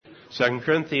2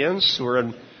 Corinthians. We're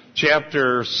in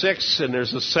chapter 6, and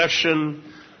there's a section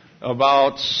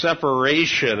about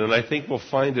separation, and I think we'll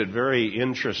find it very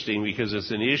interesting because it's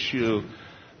an issue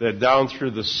that down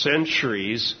through the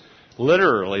centuries,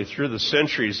 literally through the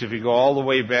centuries, if you go all the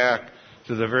way back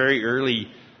to the very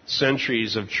early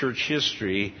centuries of church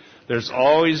history, there's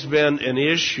always been an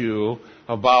issue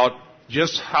about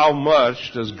just how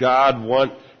much does God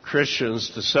want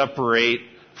Christians to separate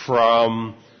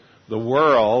from the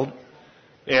world,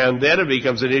 and then it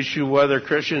becomes an issue whether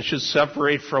Christians should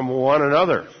separate from one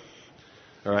another.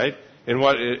 All right?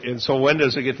 And so when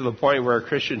does it get to the point where a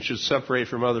Christian should separate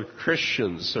from other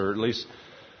Christians, or at least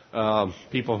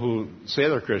people who say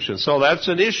they're Christians? So that's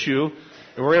an issue,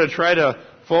 and we're going to try to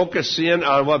focus in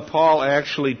on what Paul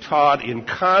actually taught in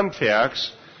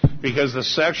context, because the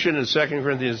section in 2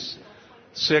 Corinthians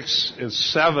 6 and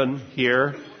 7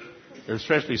 here, or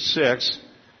especially 6,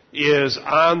 is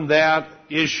on that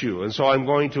issue. And so I'm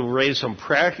going to raise some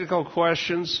practical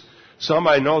questions. Some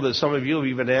I know that some of you have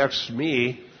even asked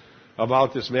me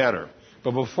about this matter.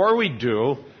 But before we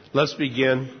do, let's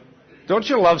begin. Don't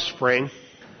you love spring?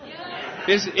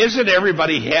 Isn't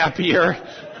everybody happier?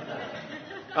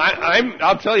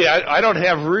 I'll tell you, I don't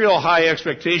have real high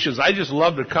expectations. I just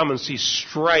love to come and see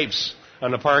stripes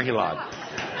on the parking lot.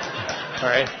 All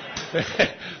right?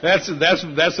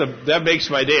 That makes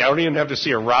my day. I don't even have to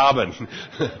see a robin.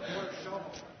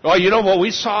 Oh, you know what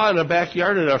we saw in the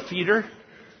backyard in a feeder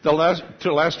the last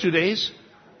 2 days?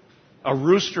 A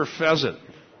rooster pheasant.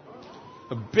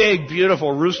 A big,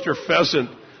 beautiful rooster pheasant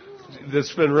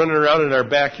that's been running around in our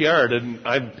backyard, and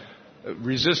I'm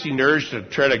resisting the urge to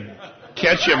try to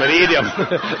catch him and eat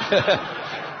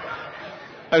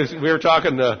him. We were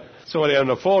talking to somebody on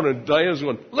the phone, and Diane's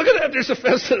going, "Look at that, there's a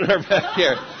pheasant in our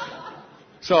backyard."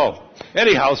 So,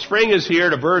 anyhow, spring is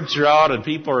here, the birds are out, and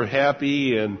people are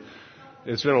happy, and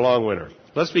it's been a long winter.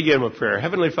 Let's begin with prayer.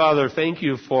 Heavenly Father, thank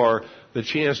you for the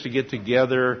chance to get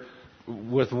together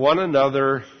with one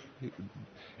another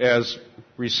as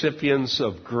recipients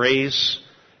of grace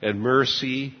and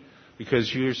mercy,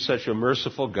 because you're such a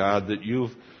merciful God that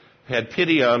you've had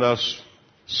pity on us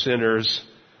sinners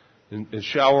and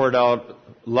showered out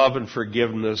love and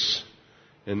forgiveness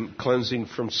and cleansing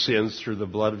from sins through the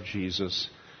blood of Jesus.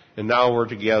 And now we're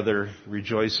together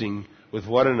rejoicing with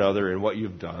one another in what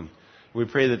you've done. We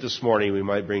pray that this morning we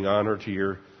might bring honor to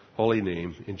your holy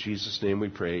name. In Jesus' name we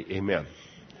pray. Amen.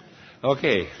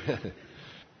 Okay.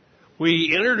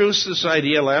 We introduced this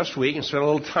idea last week and spent a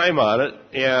little time on it,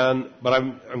 but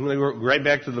I'm going to go right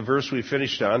back to the verse we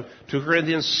finished on, 2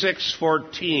 Corinthians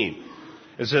 6:14.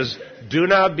 It says, "Do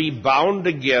not be bound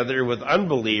together with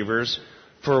unbelievers,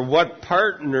 for what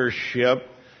partnership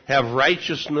have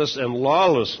righteousness and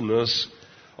lawlessness,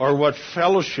 or what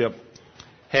fellowship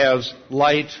has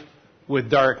light with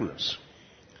darkness?"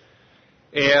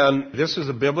 And this is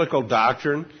a biblical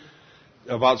doctrine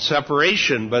about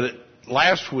separation, but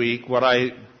last week what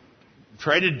I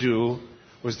tried to do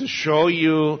was to show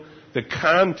you the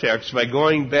context by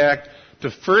going back to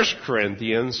 1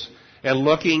 Corinthians and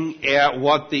looking at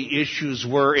what the issues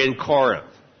were in Corinth.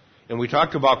 And we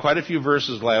talked about quite a few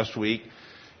verses last week,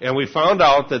 and we found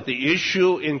out that the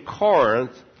issue in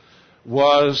Corinth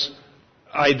was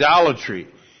idolatry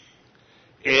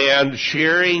and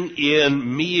sharing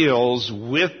in meals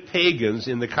with pagans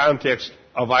in the context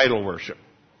of idol worship.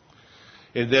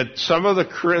 And that some of the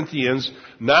Corinthians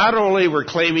not only were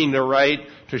claiming the right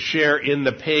to share in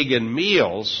the pagan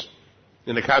meals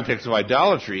in the context of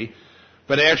idolatry,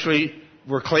 but actually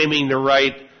were claiming the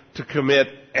right to commit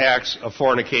acts of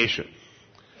fornication,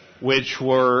 which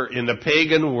were in the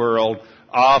pagan world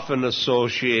often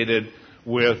associated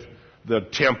with the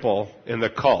temple and the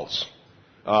cults,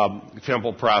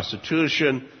 temple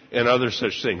prostitution and other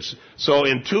such things. So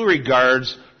in two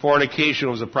regards, fornication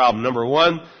was a problem. Number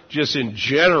one, just in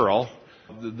general,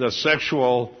 the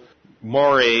sexual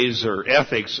mores or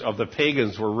ethics of the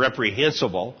pagans were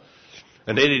reprehensible,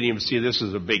 and they didn't even see this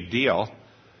as a big deal,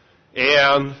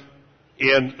 and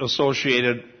in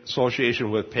association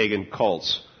with pagan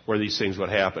cults where these things would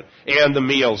happen, and the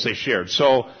meals they shared.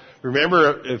 So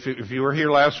remember, if you were here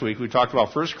last week, we talked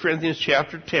about 1 Corinthians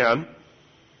chapter 10,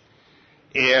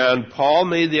 and Paul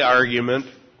made the argument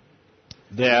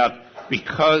that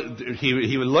because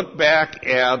he would look back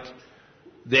at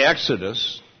the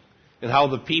Exodus and how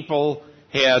the people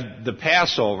had the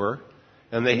Passover,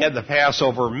 and they had the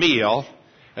Passover meal,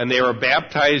 and they were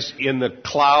baptized in the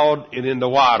cloud and in the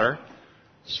water,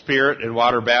 spirit and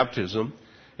water baptism,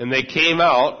 and they came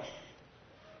out,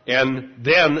 and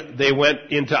then they went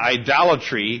into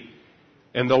idolatry,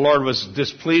 and the Lord was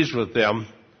displeased with them,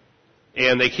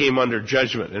 and they came under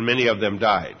judgment, and many of them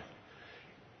died.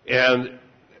 And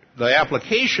the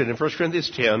application in 1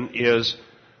 Corinthians 10 is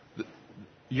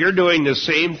you're doing the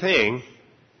same thing.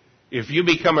 If you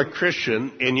become a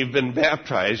Christian and you've been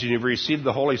baptized and you've received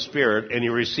the Holy Spirit and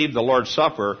you received the Lord's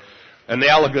Supper,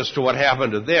 analogous to what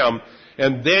happened to them,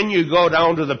 and then you go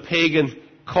down to the pagan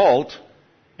cult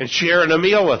and share in a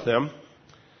meal with them,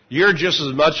 you're just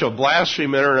as much a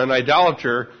blasphemer and an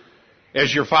idolater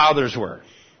as your fathers were.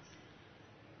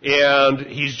 And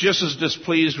he's just as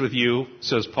displeased with you,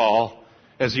 says Paul,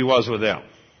 as he was with them.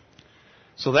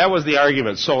 So that was the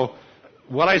argument. So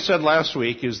what I said last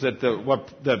week is that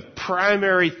the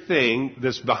primary thing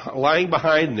that's lying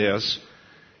behind this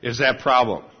is that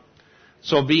problem.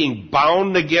 So being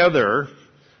bound together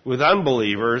with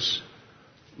unbelievers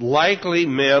likely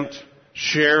meant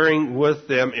sharing with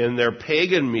them in their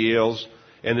pagan meals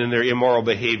and in their immoral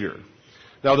behavior.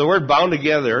 Now the word bound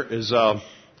together is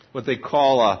what they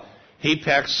call a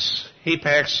hapax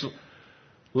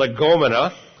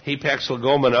legomena. Hapax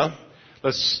legomena.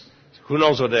 Who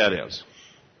knows what that is?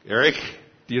 Eric,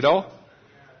 do you know?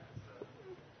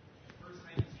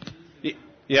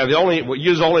 Yeah,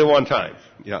 used only one time.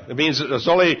 Yeah, it means it's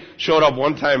only showed up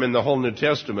one time in the whole New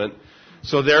Testament,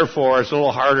 so therefore it's a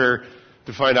little harder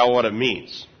to find out what it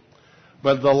means.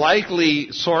 But the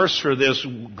likely source for this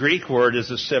Greek word is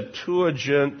the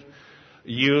Septuagint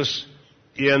use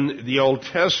in the Old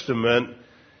Testament,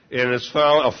 and it's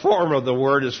found, a form of the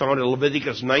word is found in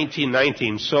Leviticus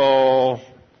 19:19. So,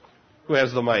 who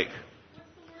has the mic?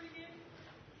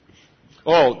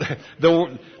 Oh,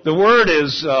 the word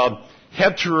is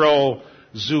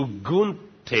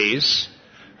heterozygotes.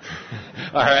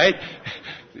 All right,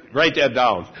 write that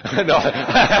down.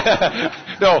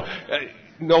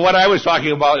 No. What I was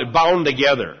talking about, bound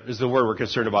together, is the word we're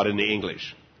concerned about in the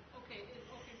English. Okay. So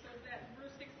is that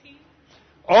verse 16?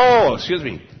 Oh, excuse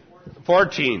me,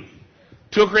 14.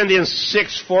 2 Corinthians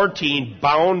 6:14,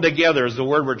 bound together is the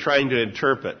word we're trying to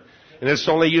interpret, and it's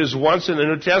only used once in the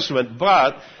New Testament,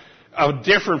 but a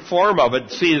different form of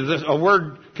it. See, a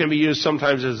word can be used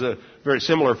sometimes as a very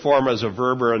similar form as a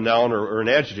verb or a noun or an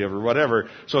adjective or whatever.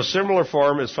 So a similar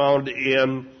form is found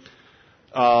in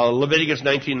Leviticus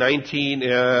 19:19,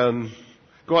 and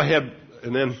go ahead,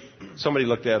 and then somebody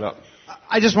look that up.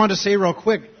 I just wanted to say real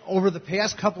quick, over the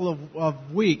past couple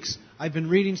of weeks, I've been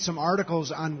reading some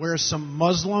articles on where some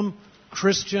Muslim,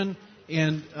 Christian,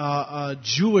 and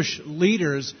Jewish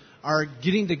leaders are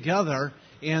getting together,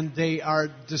 and they are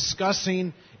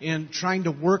discussing and trying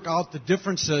to work out the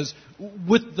differences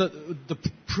with the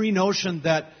pre-notion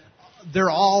that we're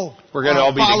all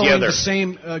following together. the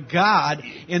same God.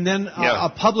 And then a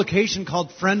publication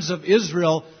called Friends of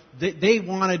Israel, they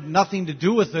wanted nothing to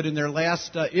do with it in their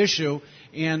last issue,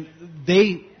 and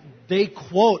they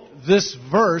quote this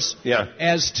verse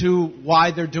as to why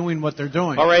they're doing what they're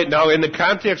doing. All right, now in the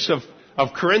context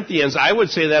of Corinthians, I would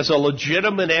say that's a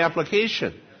legitimate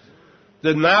application.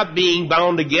 The not being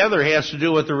bound together has to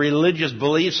do with the religious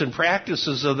beliefs and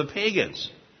practices of the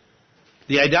pagans,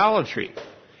 the idolatry.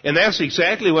 And that's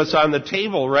exactly what's on the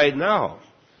table right now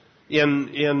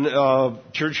in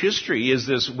church history, is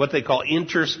this what they call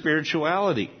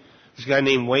interspirituality. This guy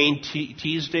named Wayne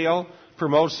Teasdale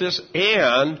promotes this,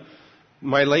 and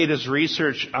my latest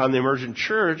research on the emergent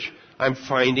church, I'm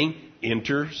finding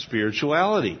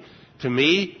interspirituality. To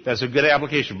me, that's a good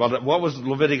application. But what was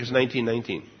Leviticus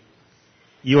 19:19?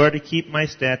 You are to keep my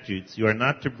statutes. You are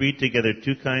not to breed together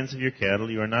two kinds of your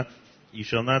cattle. You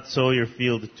shall not sow your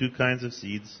field with two kinds of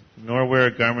seeds, nor wear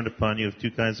a garment upon you of two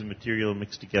kinds of material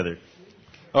mixed together.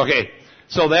 Okay,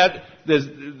 so that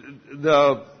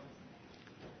the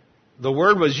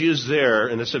word was used there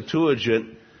in the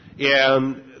Septuagint,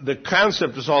 and the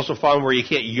concept is also found where you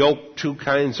can't yoke two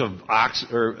kinds of ox,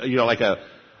 or like a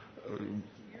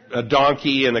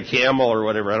donkey and a camel or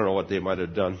whatever. I don't know what they might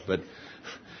have done, but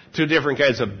two different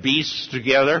kinds of beasts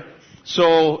together.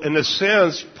 So, in a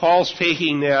sense, Paul's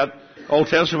taking that Old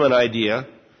Testament idea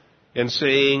and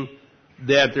saying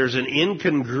that there's an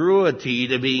incongruity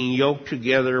to being yoked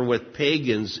together with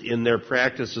pagans in their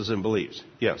practices and beliefs.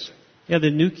 Yes? Yeah,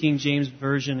 the New King James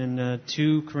Version in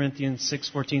 2 Corinthians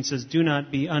 6:14 says, do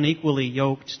not be unequally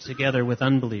yoked together with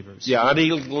unbelievers. Yeah,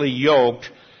 unequally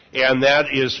yoked, and that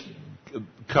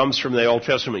comes from the Old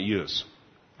Testament use,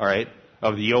 all right,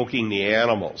 of yoking the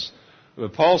animals.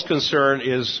 But Paul's concern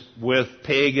is with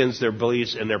pagans, their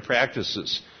beliefs, and their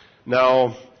practices.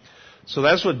 Now, so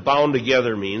that's what bound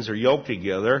together means, or yoked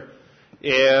together.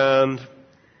 And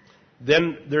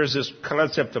then there's this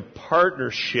concept of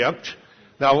partnership.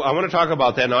 Now, I want to talk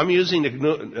about that. Now, I'm using the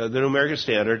New American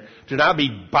Standard. Do not be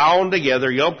bound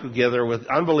together, yoked together with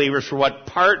unbelievers for what?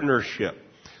 Partnership.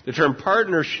 The term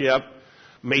partnership,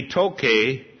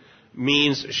 metoke,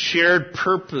 means shared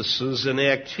purposes and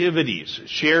activities.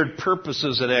 Shared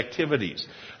purposes and activities.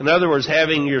 In other words,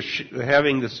 having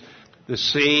the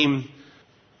same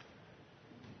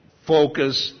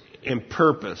focus and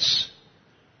purpose.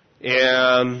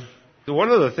 And one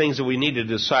of the things that we need to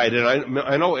decide, and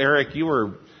I know, Eric, you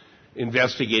were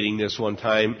investigating this one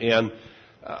time, and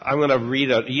I'm going to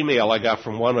read an email I got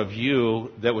from one of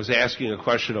you that was asking a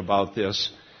question about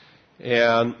this.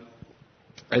 And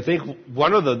I think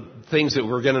one of the things that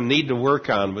we're going to need to work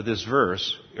on with this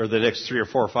verse, or the next 3 or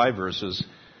 4 or 5 verses,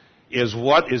 is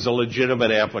what is a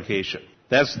legitimate application.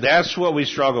 That's what we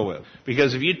struggle with.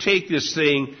 Because if you take this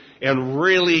thing and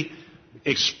really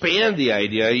expand the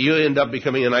idea, you end up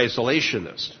becoming an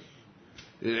isolationist.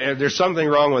 There's something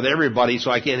wrong with everybody,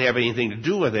 so I can't have anything to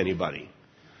do with anybody,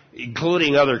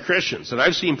 including other Christians. And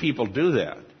I've seen people do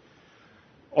that.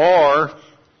 Or,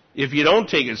 if you don't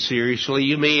take it seriously,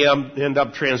 you may end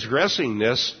up transgressing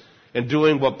this and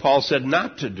doing what Paul said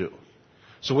not to do.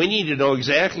 So we need to know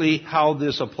exactly how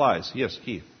this applies. Yes,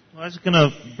 Keith. Well, I was going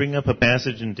to bring up a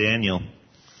passage in Daniel,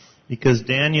 because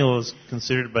Daniel is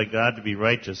considered by God to be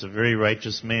righteous, a very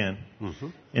righteous man. Mm-hmm.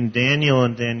 In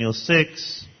Daniel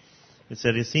 6, it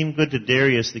said, it seemed good to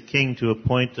Darius the king to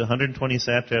appoint 120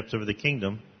 satraps over the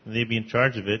kingdom, and they'd be in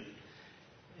charge of it.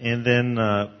 And then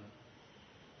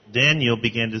Daniel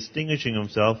began distinguishing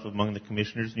himself among the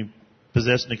commissioners, and he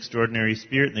possessed an extraordinary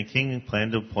spirit, and the king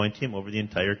planned to appoint him over the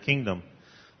entire kingdom.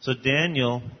 So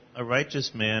Daniel, a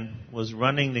righteous man, was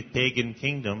running the pagan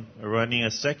kingdom, or running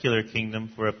a secular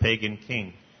kingdom for a pagan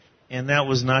king. And that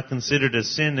was not considered a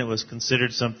sin, it was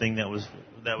considered something that was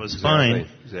fine.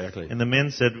 Exactly. And the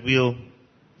men said, we'll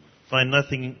find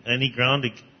any ground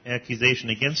of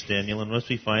accusation against Daniel unless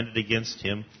we find it against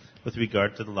him with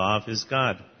regard to the law of his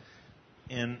God.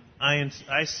 And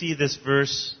I see this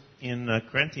verse in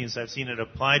Corinthians, I've seen it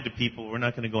applied to people. We're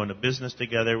not going to go into business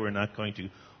together. We're not going to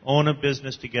own a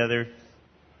business together.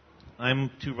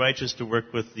 I'm too righteous to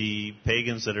work with the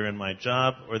pagans that are in my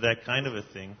job, or that kind of a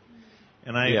thing.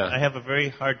 And I have a very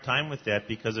hard time with that,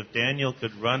 because if Daniel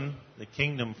could run the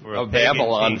kingdom for a pagan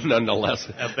Babylon, king, nonetheless.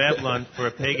 Babylon for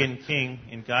a pagan king,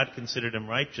 and God considered him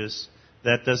righteous,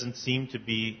 that doesn't seem to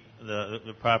be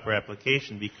the proper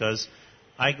application, because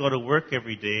I go to work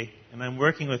every day, and I'm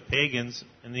working with pagans,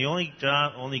 and the only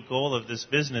goal of this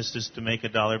business is to make a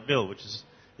dollar bill, which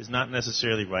is not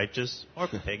necessarily righteous or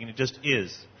pagan, it just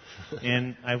is.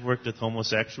 And I've worked with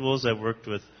homosexuals, I've worked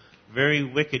with very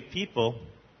wicked people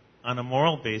on a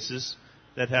moral basis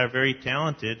that are very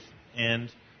talented, and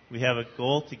we have a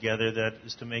goal together that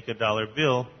is to make a dollar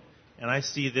bill, and I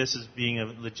see this as being a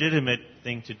legitimate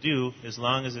thing to do, as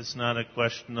long as it's not a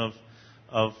question of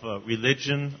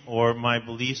religion or my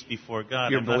beliefs before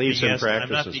God. Your beliefs and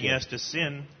practices. I'm not being asked to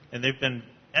sin, and they've been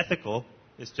ethical.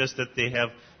 It's just that they have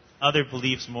other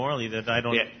beliefs morally that I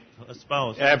don't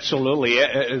espouse. Absolutely.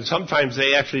 And sometimes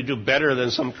they actually do better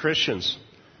than some Christians.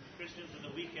 Christians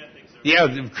with weak ethics. Yeah,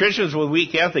 Christians with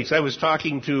weak ethics. I was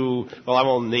talking to, well, I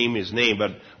won't name his name,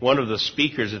 but one of the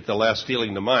speakers at the last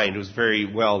Stealing the Mind, who's very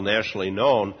well nationally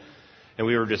known, and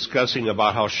we were discussing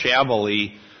about how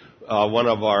shabbily one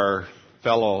of our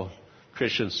fellow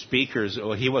Christian speakers,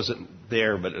 well, he wasn't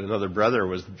there, but another brother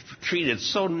was treated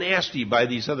so nasty by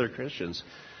these other Christians.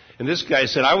 And this guy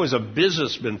said, I was a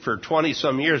businessman for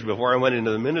 20-some years before I went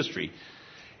into the ministry.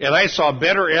 And I saw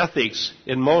better ethics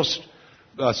in most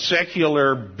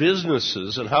secular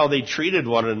businesses and how they treated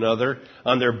one another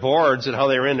on their boards and how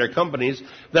they ran their companies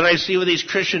than I see with these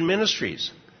Christian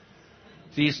ministries.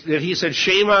 He said,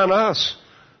 shame on us.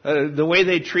 The way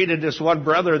they treated this one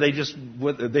brother,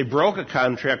 they broke a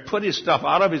contract, put his stuff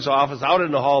out of his office, out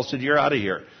in the hall, said, you're out of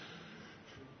here.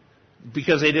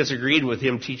 Because they disagreed with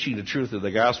him teaching the truth of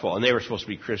the gospel, and they were supposed to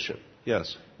be Christian.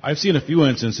 Yes? I've seen a few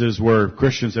instances where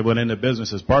Christians have went into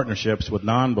business as partnerships with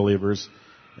non-believers,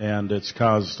 and it's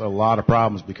caused a lot of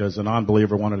problems because the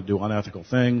non-believer wanted to do unethical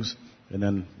things. And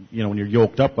then, when you're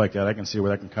yoked up like that, I can see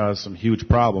where that can cause some huge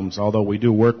problems. Although we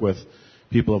do work with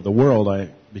people of the world,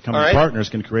 becoming partners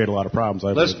can create a lot of problems.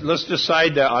 Let's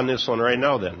decide on this one right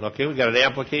now then. Okay, we've got an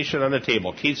application on the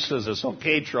table. Keith says it's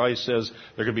okay. Troy says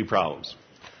there could be problems.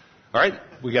 All right,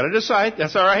 we got to decide.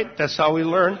 That's all right. That's how we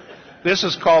learn. This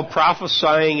is called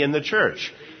prophesying in the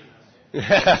church.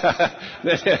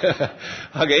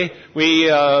 Okay,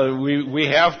 we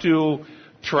have to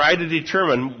try to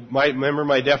determine. Remember,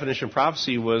 my definition of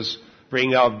prophecy was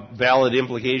bringing out valid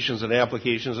implications and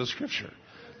applications of Scripture.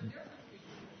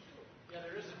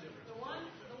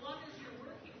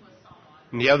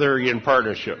 And the other in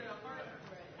partnership.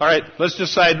 All right, let's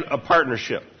decide a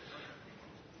partnership.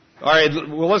 All right,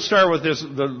 well, let's start with this,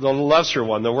 the lesser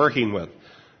one, the working with.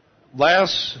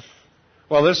 Last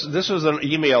Well, this is an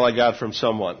email I got from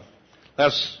someone.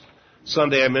 Last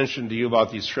Sunday I mentioned to you about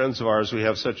these friends of ours. We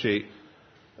have such a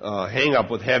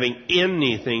hang-up with having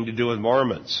anything to do with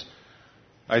Mormons.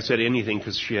 I said anything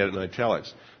because she had it in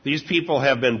italics. These people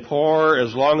have been poor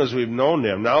as long as we've known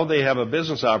them. Now they have a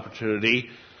business opportunity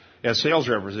as sales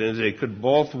representatives. They could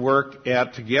both work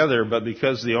at together, but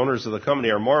because the owners of the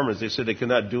company are Mormons, they said they could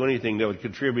not do anything that would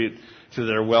contribute to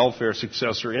their welfare,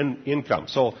 success, or income.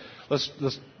 So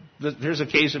here's a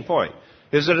case in point.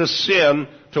 Is it a sin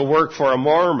to work for a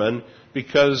Mormon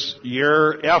because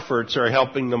your efforts are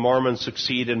helping the Mormons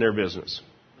succeed in their business?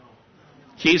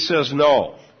 Keith says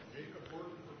no.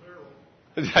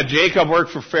 Jacob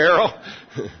worked for Pharaoh?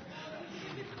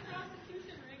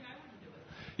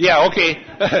 Yeah, okay.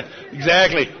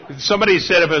 Exactly. Somebody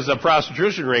said if it was a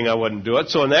prostitution ring, I wouldn't do it.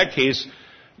 So in that case,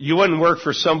 you wouldn't work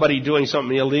for somebody doing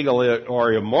something illegal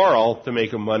or immoral to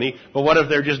make them money. But what if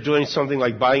they're just doing something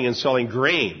like buying and selling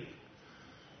grain?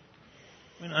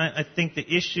 I think the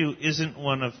issue isn't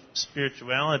one of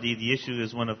spirituality. The issue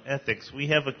is one of ethics. We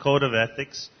have a code of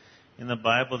ethics in the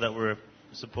Bible that we're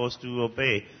supposed to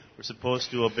obey. We're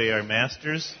supposed to obey our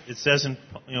masters. It says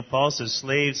Paul says,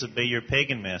 slaves, obey your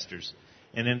pagan masters.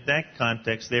 And in that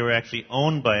context, they were actually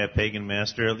owned by a pagan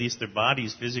master. At least their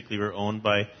bodies physically were owned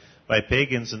by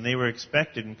pagans, and they were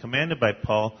expected and commanded by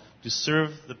Paul to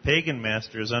serve the pagan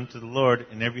masters unto the Lord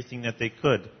in everything that they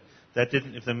could.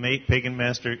 If the pagan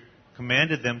master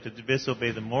commanded them to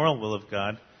disobey the moral will of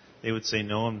God, they would say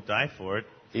no and die for it.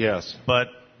 Yes. But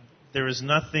there is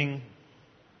nothing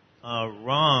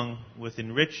wrong with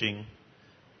enriching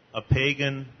a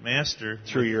pagan master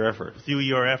through your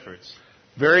efforts.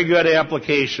 Very good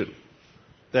application.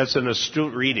 That's an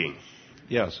astute reading.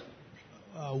 Yes.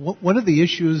 One of the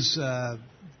issues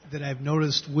that I've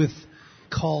noticed with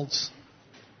cults,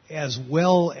 as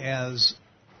well as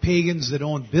pagans that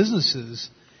own businesses,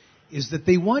 is that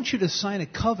they want you to sign a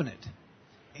covenant.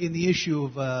 In the issue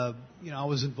of, I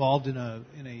was involved in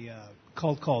a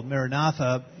cult called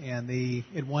Maranatha, and they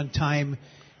at one time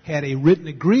had a written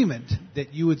agreement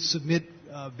that you would submit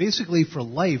basically for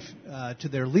life to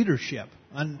their leadership,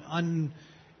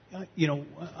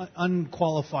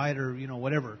 unqualified or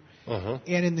whatever. Uh-huh.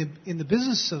 And in the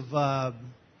business of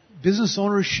business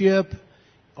ownership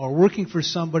or working for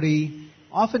somebody,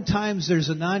 oftentimes there's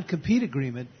a non-compete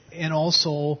agreement, and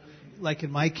also, like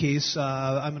in my case,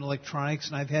 I'm in electronics,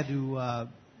 and I've had to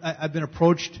I've been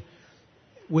approached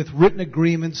with written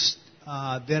agreements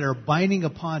that are binding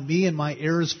upon me and my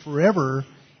heirs forever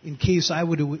in case I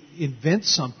would invent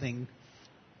something,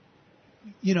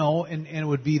 and it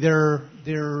would be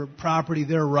their property,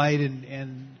 their right,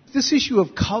 and this issue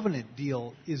of covenant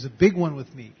deal is a big one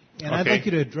with me, and okay. I'd like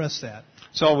you to address that.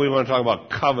 So we want to talk about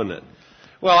covenant.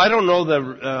 Well, I don't know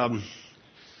that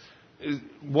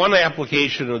one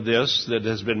application of this that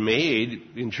has been made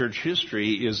in church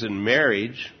history is in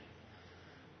marriage.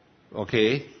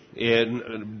 Okay,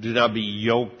 and do not be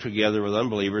yoked together with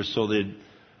unbelievers. So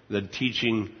the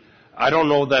teaching, I don't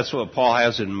know if that's what Paul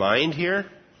has in mind here,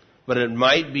 but it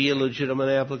might be a legitimate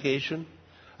application.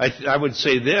 I would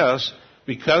say this,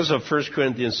 because of 1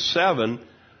 Corinthians 7,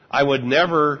 I would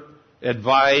never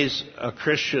advise a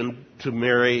Christian to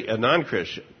marry a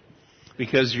non-Christian,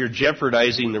 because you're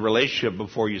jeopardizing the relationship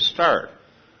before you start.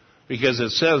 Because it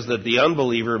says that the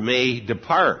unbeliever may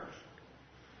depart.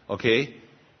 Okay?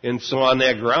 And so on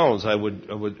that grounds, I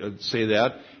would say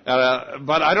that.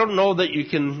 But I don't know that you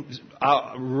can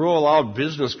rule out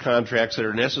business contracts that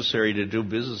are necessary to do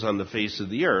business on the face of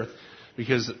the earth,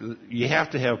 because you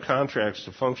have to have contracts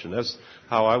to function. That's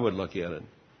how I would look at it.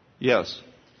 Yes?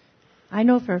 I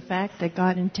know for a fact that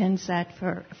God intends that,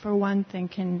 for one thing,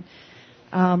 can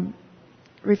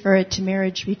refer it to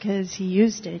marriage, because He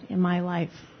used it in my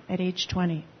life at age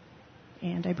 20.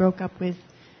 And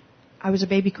I was a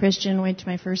baby Christian, went to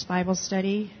my first Bible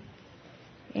study,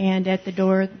 and at the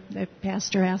door, the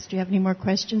pastor asked, do you have any more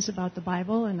questions about the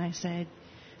Bible? And I said,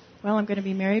 well, I'm going to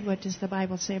be married. What does the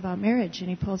Bible say about marriage? And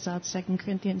he pulls out 2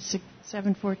 Corinthians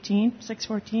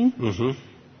 6:14. Mm-hmm.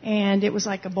 And it was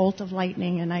like a bolt of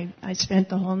lightning, and I spent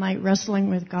the whole night wrestling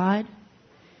with God.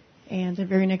 And the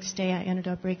very next day, I ended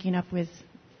up breaking up with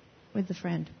the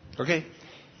friend. Okay.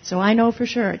 So I know for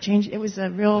sure it changed. It was a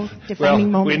real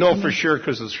defining moment. We know for sure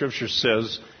because the Scripture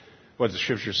says what the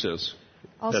Scripture says.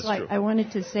 Also, I wanted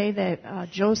to say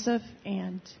that Joseph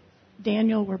and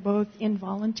Daniel were both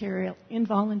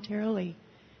involuntarily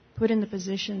put in the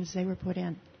positions they were put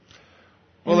in.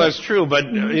 Well, that's true, but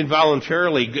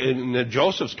involuntarily, in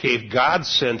Joseph's case, God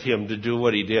sent him to do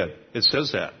what he did. It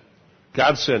says that.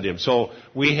 God sent him. So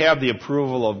we have the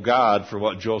approval of God for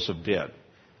what Joseph did.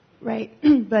 Right.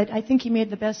 But I think he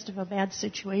made the best of a bad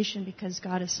situation because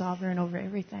God is sovereign over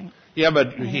everything. Yeah,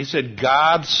 but he said,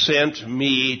 God sent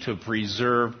me to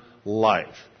preserve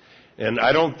life. And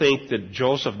I don't think that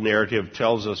Joseph's narrative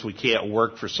tells us we can't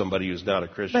work for somebody who's not a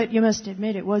Christian. But you must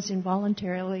admit it was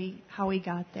involuntarily how he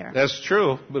got there. That's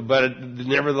true, but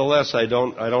nevertheless, I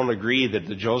don't agree that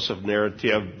the Joseph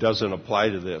narrative doesn't apply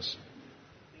to this.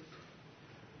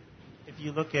 If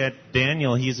you look at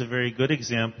Daniel, he's a very good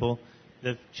example.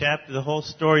 The whole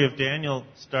story of Daniel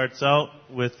starts out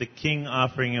with the king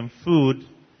offering him food,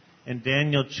 and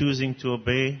Daniel choosing to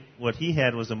obey what he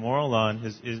had was a moral law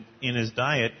in his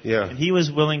diet. Yeah. And he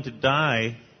was willing to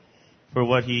die for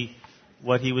what he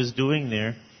was doing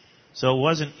there. So it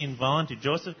wasn't involuntary.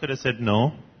 Joseph could have said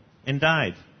no and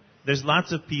died. There's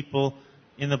lots of people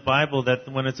in the Bible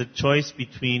that when it's a choice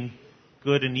between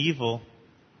good and evil,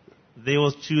 they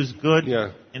will choose good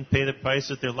and pay the price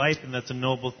with their life, and that's a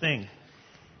noble thing.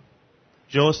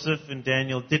 Joseph and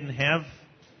Daniel didn't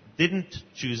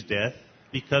choose death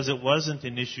because it wasn't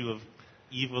an issue of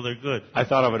evil or good. I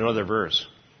thought of another verse.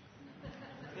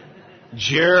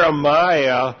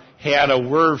 Jeremiah had a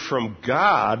word from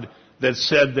God that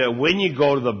said that when you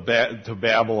go to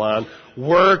Babylon,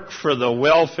 work for the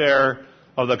welfare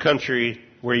of the country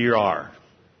where you are.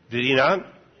 Did he not?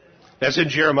 That's in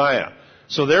Jeremiah.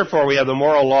 So therefore, we have the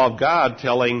moral law of God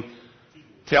telling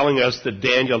us that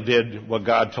Daniel did what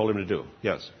God told him to do.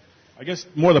 Yes. I guess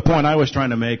more the point I was trying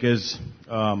to make is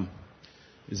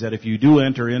that if you do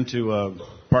enter into a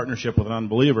partnership with an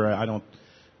unbeliever, I don't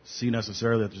see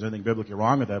necessarily that there's anything biblically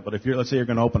wrong with that. But if let's say you're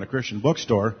going to open a Christian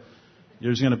bookstore,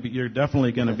 you're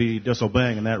definitely going to be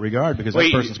disobeying in that regard because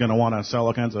that person's going to want to sell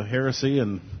all kinds of heresy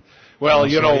and. Well,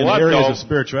 you know in what? In areas though, of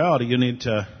spirituality, you need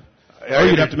to. Or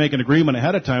you'd have to make an agreement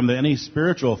ahead of time that any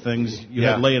spiritual things you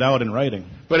had laid out in writing.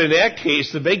 But in that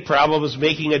case, the big problem is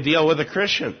making a deal with a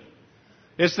Christian.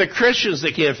 It's the Christians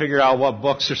that can't figure out what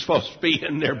books are supposed to be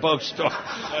in their bookstore.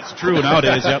 That's true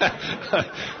nowadays, yep.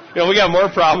 We got more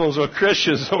problems with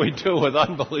Christians than we do with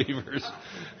unbelievers.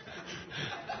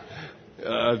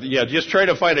 Just try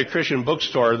to find a Christian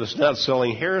bookstore that's not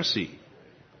selling heresy.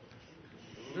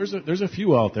 There's a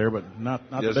few out there, but not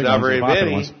the big not ones, very the popular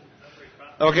many. ones.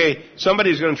 Okay,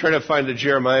 somebody's going to try to find the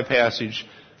Jeremiah passage.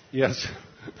 Yes.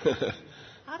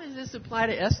 How does this apply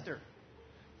to Esther?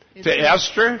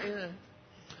 Esther? Yeah.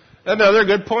 Another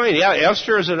good point. Yeah,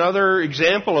 Esther is another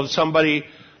example of somebody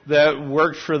that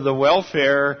worked for the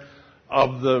welfare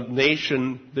of the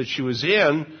nation that she was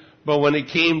in, but when it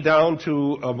came down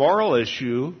to a moral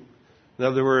issue, in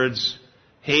other words,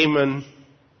 Haman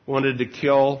wanted to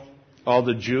kill all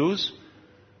the Jews.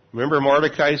 Remember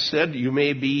Mordecai said, you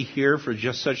may be here for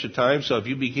just such a time, so if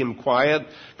you become quiet,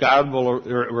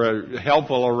 help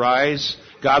will arise.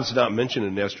 God's not mentioned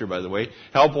in Esther, by the way.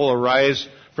 Help will arise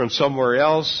from somewhere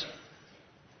else.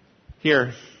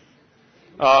 Here.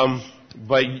 So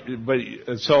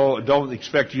don't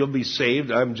expect you'll be saved.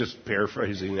 I'm just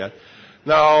paraphrasing that.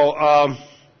 Now,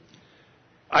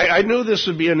 I knew this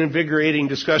would be an invigorating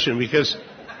discussion because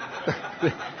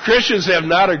Christians have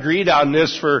not agreed on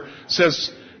this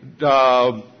since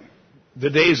the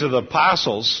days of the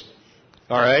apostles,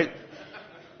 all right?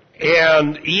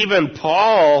 And even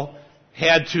Paul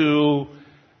had to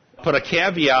put a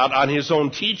caveat on his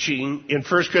own teaching in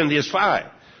 1 Corinthians 5.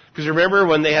 Because remember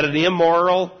when they had an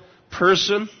immoral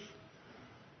person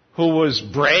who was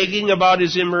bragging about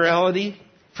his immorality,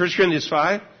 1 Corinthians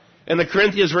 5, and the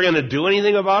Corinthians were going to do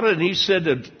anything about it, and he said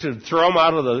to throw him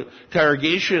out of the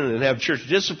congregation and have church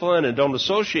discipline and don't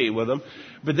associate with them.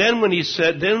 But then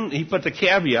then he put the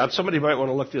caveat, somebody might want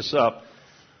to look this up.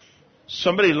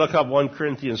 Somebody look up 1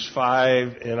 Corinthians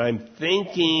 5, and I'm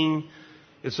thinking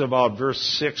it's about verse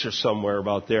 6 or somewhere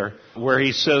about there, where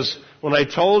he says, when I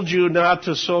told you not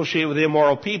to associate with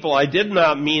immoral people, I did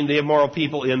not mean the immoral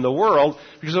people in the world,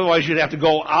 because otherwise you'd have to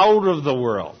go out of the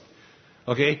world.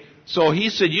 Okay? So he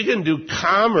said you can do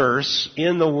commerce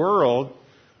in the world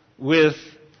with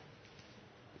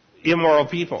immoral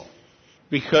people,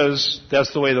 because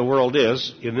that's the way the world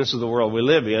is, and this is the world we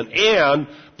live in. And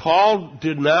Paul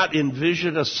did not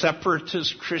envision a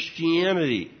separatist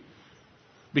Christianity,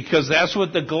 because that's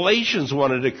what the Galatians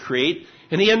wanted to create,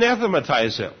 and he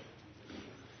anathematized them.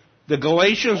 The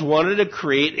Galatians wanted to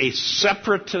create a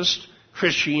separatist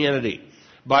Christianity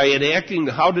by enacting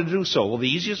how to do so. Well, the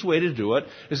easiest way to do it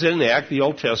is to enact the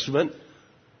Old Testament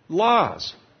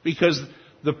laws, because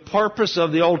the purpose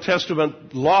of the Old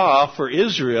Testament law for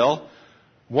Israel,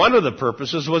 one of the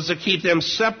purposes was to keep them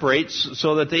separate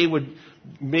so that they would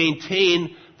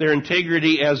maintain their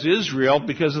integrity as Israel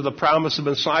because of the promise of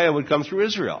Messiah would come through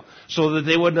Israel, so that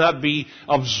they would not be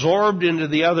absorbed into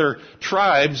the other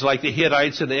tribes like the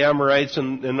Hittites and the Amorites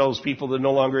and those people that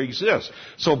no longer exist.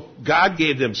 So God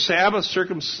gave them Sabbath,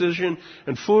 circumcision,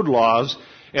 and food laws,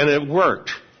 and it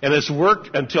worked. And it's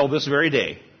worked until this very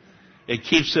day. It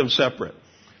keeps them separate.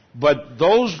 But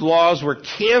those laws were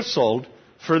canceled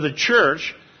for the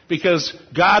church because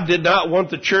God did not want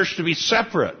the church to be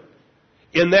separate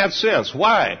in that sense.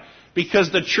 Why?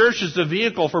 Because the church is the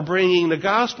vehicle for bringing the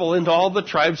gospel into all the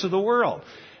tribes of the world.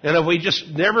 And if we just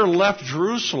never left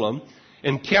Jerusalem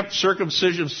and kept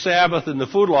circumcision, Sabbath, and the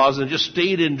food laws and just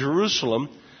stayed in Jerusalem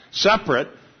separate,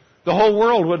 the whole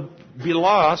world would be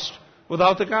lost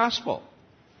without the gospel.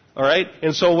 All right?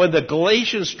 And so when the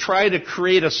Galatians try to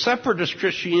create a separatist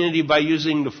Christianity by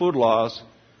using the food laws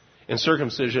and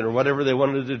circumcision or whatever they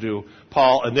wanted to do,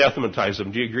 Paul anathematized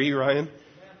them. Do you agree, Ryan?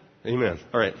 Amen.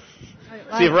 All right.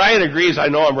 See, if Ryan agrees, I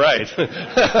know I'm right.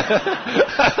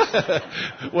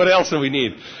 What else do we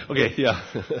need? Okay, yeah.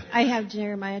 I have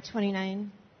Jeremiah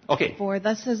 29. Okay. For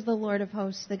thus says the Lord of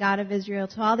hosts, the God of Israel,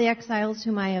 to all the exiles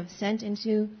whom I have sent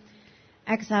into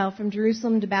exile from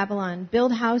Jerusalem to Babylon,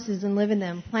 build houses and live in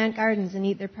them, plant gardens and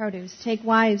eat their produce, take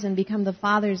wives and become the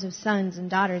fathers of sons and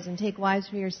daughters, and take wives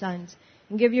for your sons,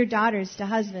 and give your daughters to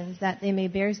husbands, that they may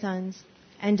bear sons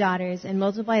and daughters, and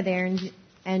multiply there,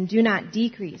 and do not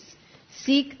decrease.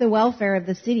 Seek the welfare of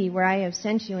the city where I have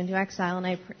sent you into exile,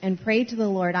 and pray to the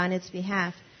Lord on its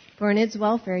behalf, for in its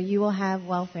welfare you will have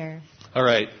welfare. All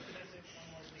right.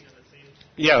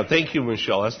 Yeah, thank you,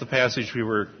 Michelle. That's the passage we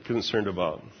were concerned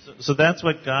about. So that's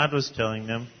what God was telling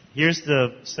them. Here's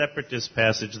the separatist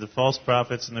passage, the false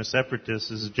prophets and their separatists.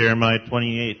 This is Jeremiah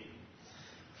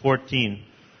 28:14.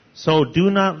 So do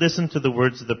not listen to the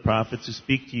words of the prophets who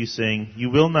speak to you, saying,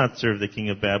 you will not serve the king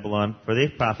of Babylon, for they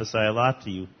prophesy a lie to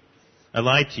you.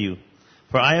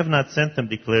 For I have not sent them,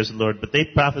 declares the Lord, but they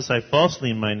prophesy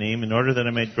falsely in my name, in order that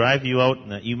I may drive you out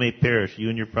and that you may perish, you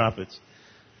and your prophets.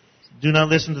 Do not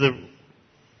listen to the...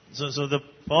 So the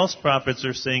false prophets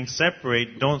are saying,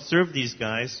 separate, don't serve these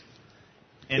guys.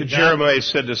 And Jeremiah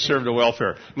said to serve the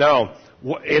welfare. Now,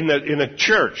 in a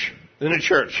church,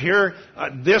 here,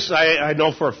 this I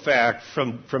know for a fact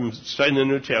from studying the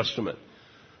New Testament.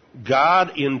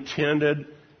 God intended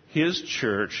His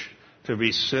church to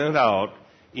be sent out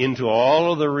into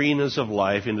all of the arenas of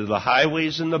life, into the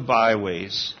highways and the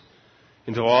byways,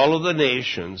 into all of the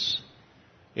nations,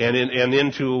 and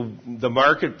into the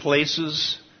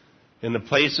marketplaces and the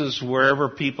places wherever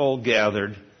people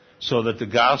gathered, so that the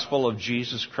gospel of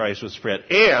Jesus Christ was spread.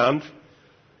 And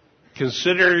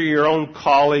consider your own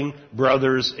calling,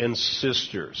 brothers and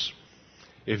sisters.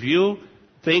 If you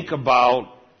think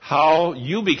about how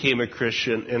you became a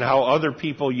Christian and how other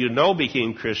people you know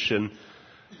became Christian,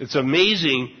 it's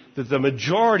amazing that the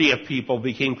majority of people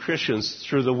became Christians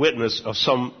through the witness of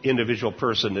some individual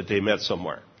person that they met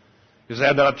somewhere. Is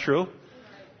that not true?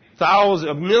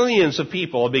 Millions of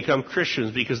people have become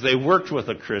Christians because they worked with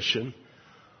a Christian,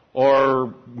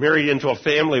 or married into a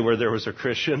family where there was a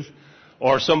Christian,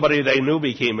 or somebody they knew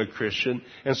became a Christian.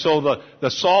 And so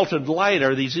the salt and light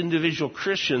are these individual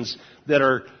Christians that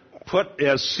are put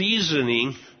as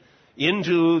seasoning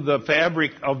into the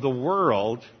fabric of the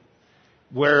world,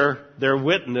 where their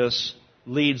witness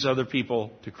leads other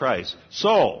people to Christ.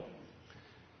 So,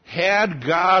 had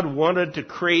God wanted to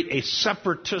create a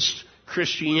separatist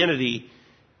Christianity,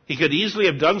 He could easily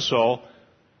have done so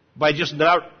by just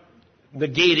not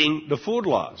negating the food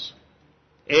laws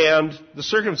and the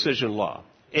circumcision law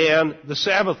and the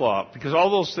Sabbath law, because all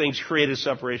those things created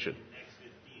separation.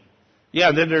 Yeah,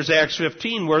 and then there's Acts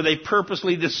 15, where they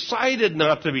purposely decided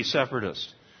not to be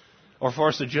separatists or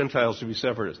force the Gentiles to be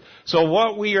separatists. So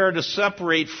what we are to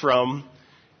separate from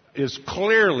is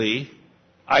clearly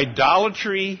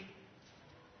idolatry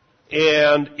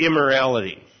and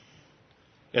immorality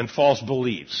and false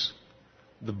beliefs.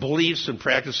 The beliefs and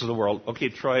practices of the world. Okay,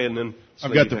 Troy, and then...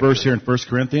 I've got the verse here in 1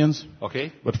 Corinthians.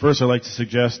 Okay. But first I'd like to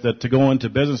suggest that to go into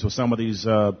business with some of these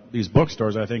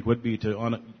bookstores, I think, would be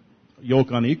to yoke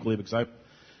unequally, because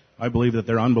I believe that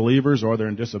they're unbelievers or they're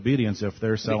in disobedience if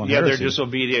they're selling heresy. They're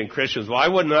disobedient Christians. Well, I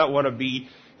would not want to be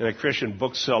in a Christian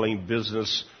book-selling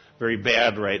business very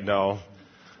bad right now,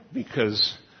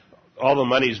 because all the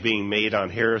money's being made on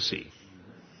heresy.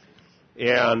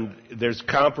 And there's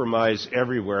compromise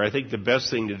everywhere. I think the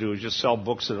best thing to do is just sell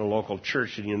books at a local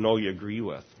church and you know you agree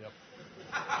with. Yep.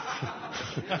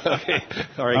 Okay.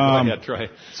 All right, go ahead, Troy.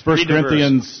 It's 1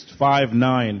 Corinthians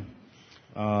 5:9.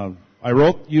 I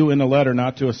wrote you in a letter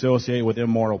not to associate with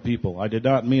immoral people. I did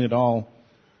not mean at all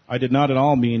I did not at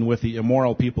all mean with the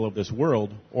immoral people of this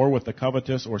world, or with the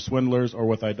covetous, or swindlers, or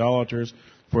with idolaters,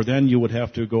 for then you would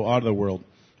have to go out of the world.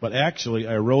 But actually,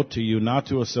 I wrote to you not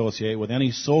to associate with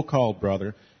any so-called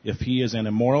brother if he is an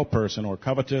immoral person, or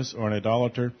covetous, or an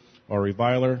idolater, or a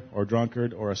reviler, or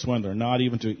drunkard, or a swindler, not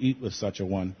even to eat with such a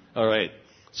one. All right.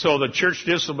 So the church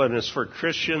discipline is for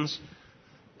Christians,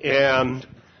 and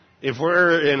if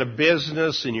we're in a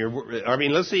business and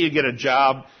let's say you get a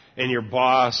job and your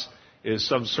boss is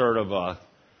some sort of a,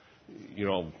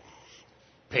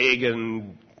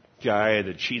 pagan guy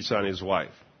that cheats on his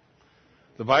wife.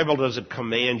 The Bible doesn't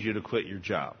command you to quit your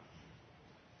job,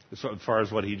 as far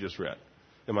as what he just read,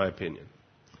 in my opinion.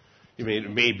 You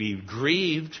may be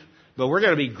grieved, but we're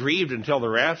going to be grieved until the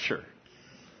rapture.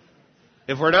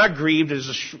 If we're not grieved,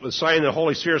 it's a sign the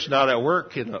Holy Spirit's not at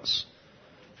work in us.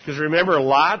 Because remember,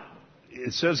 Lot,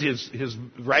 it says his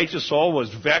righteous soul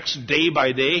was vexed day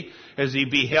by day as he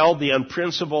beheld the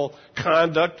unprincipled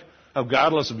conduct of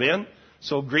godless men.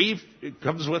 So grief, it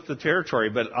comes with the territory,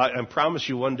 but I promise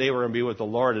you one day we're going to be with the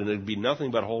Lord and it'll be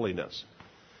nothing but holiness.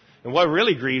 And what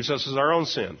really grieves us is our own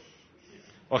sin.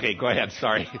 Okay, go ahead,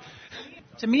 sorry.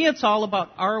 To me, it's all about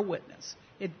our witness.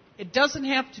 It doesn't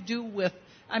have to do with,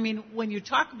 when you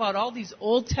talk about all these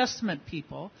Old Testament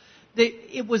people,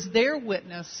 it was their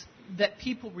witness that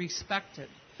people respected.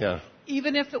 Yeah.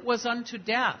 Even if it was unto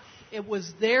death, it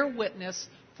was their witness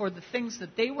for the things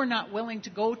that they were not willing to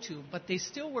go to, but they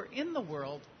still were in the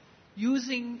world,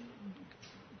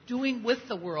 doing with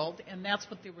the world, and that's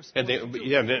what they were supposed to do.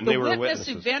 Yeah, they were witness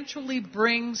witnesses. Eventually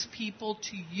brings people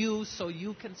to you so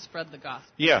you can spread the gospel.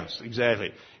 Yes,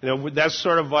 exactly. That's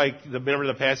sort of like, remember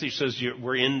the passage says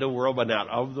we're in the world but not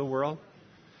of the world?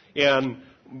 And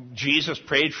Jesus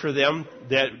prayed for them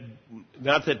that,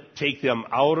 not that take them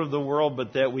out of the world,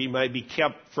 but that we might be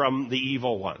kept from the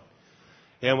evil one.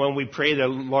 And when we pray the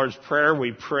Lord's Prayer,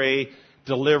 we pray,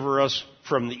 deliver us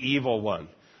from the evil one.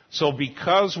 So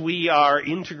because we are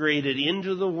integrated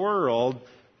into the world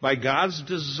by God's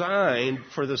design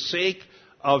for the sake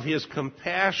of His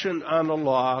compassion on the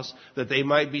lost, that they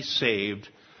might be saved,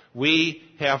 we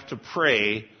have to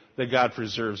pray that God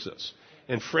preserves us.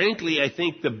 And frankly, I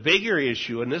think the bigger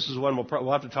issue, and this is one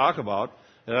we'll have to talk about,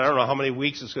 and I don't know how many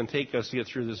weeks it's going to take us to get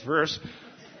through this verse,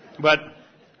 but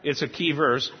it's a key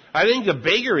verse. I think the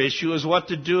bigger issue is what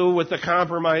to do with the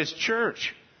compromised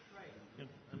church.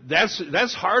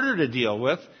 That's harder to deal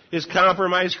with, is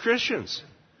compromised Christians.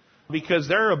 Because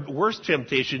they're a worse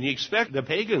temptation. You expect the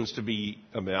pagans to be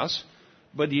a mess,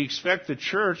 but you expect the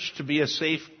church to be a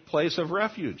safe place of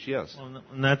refuge. Yes. Well,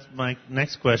 and that's my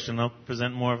next question. I'll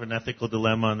present more of an ethical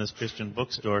dilemma on this Christian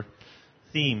bookstore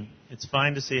theme. It's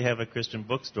fine to say have a Christian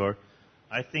bookstore.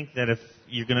 I think that if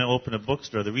you're going to open a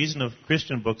bookstore, the reason a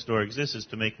Christian bookstore exists is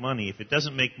to make money. If it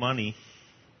doesn't make money,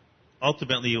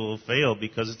 ultimately it will fail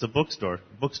because it's a bookstore.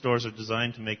 Bookstores are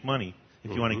designed to make money.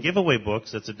 If you want to give away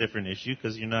books, that's a different issue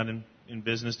because you're not in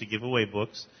business to give away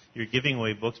books. You're giving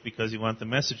away books because you want the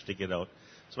message to get out.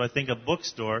 So I think a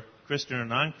bookstore, Christian or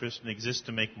non-Christian, exists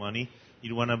to make money.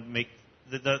 You want to make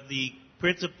the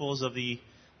principles of the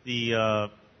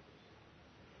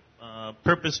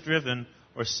purpose-driven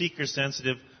or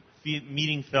seeker-sensitive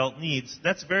meeting felt needs.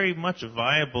 That's very much a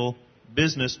viable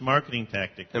business marketing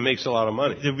tactic. It makes a lot of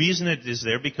money. The reason it is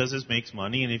there because it makes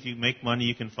money, and if you make money,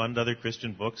 you can fund other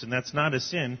Christian books, and that's not a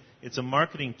sin. It's a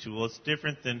marketing tool. It's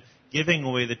different than giving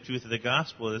away the truth of the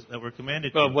gospel that we're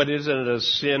commanded to. But what isn't it a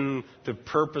sin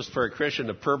for a Christian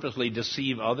to purposely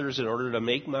deceive others in order to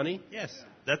make money? Yes.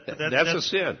 That's a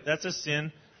sin. That's a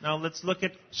sin. Now let's look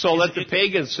at... So let the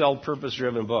pagans sell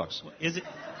purpose-driven books. Is it...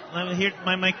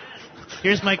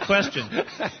 Here's my question.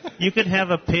 You could have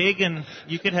a pagan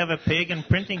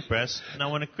printing press.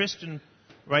 Now, when a Christian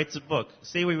writes a book,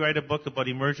 say we write a book about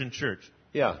Emergent Church.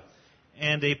 Yeah.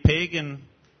 And a pagan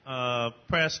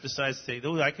press decides to say,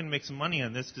 "Oh, I can make some money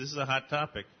on this because this is a hot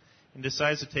topic," and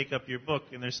decides to take up your book.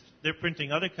 And they're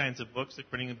printing other kinds of books. They're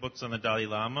printing books on the Dalai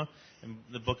Lama and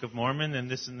the Book of Mormon and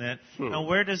this and that. Now,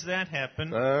 where does that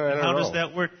happen? How does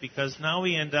that work? Because now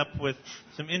we end up with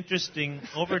some interesting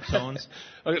overtones.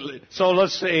 Okay, so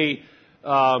let's say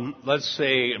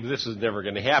this is never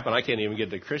going to happen. I can't even get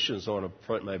the Christians to want to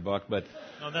print my book, but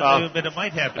but it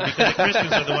might happen because the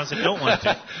Christians are the ones that don't want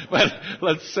to. But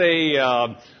let's say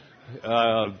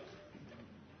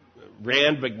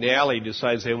Rand McNally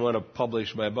decides they want to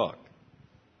publish my book.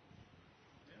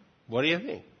 What do you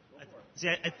think? See,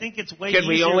 I think it's way easier. Can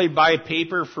we only buy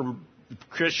paper from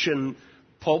Christian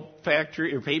pulp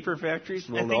factory or paper factories?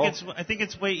 Well, I think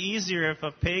it's way easier if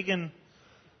a pagan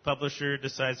publisher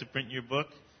decides to print your book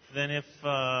if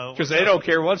because they don't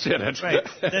care what's in it. Right.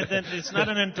 then it's not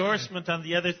an endorsement on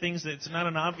the other things. It's not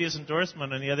an obvious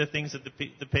endorsement on the other things that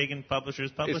the pagan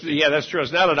publishers publish. Yeah, that's true.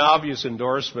 It's not an obvious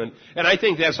endorsement. And I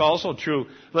think that's also true.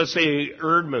 Let's say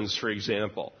Erdman's, for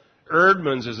example.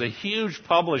 Erdman's is a huge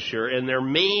publisher, and their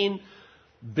main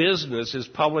business is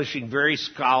publishing very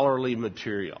scholarly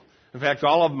material. In fact,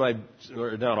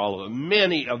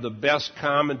 many of the best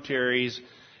commentaries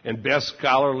and best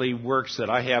scholarly works that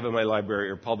I have in my library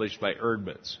are published by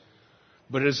Erdman's.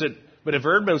 But if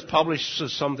Erdman's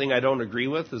publishes something I don't agree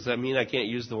with, does that mean I can't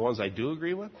use the ones I do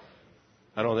agree with?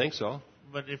 I don't think so.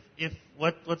 But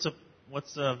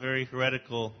what's a very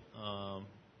heretical?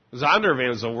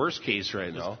 Zondervan is the worst case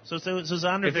right now. So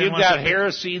Zondervan. If you've got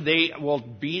heresy, they will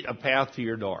beat a path to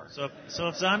your door. So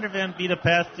if Zondervan beat a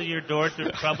path to your door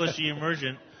to publish the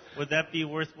Emergent, would that be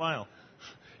worthwhile?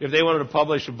 If they wanted to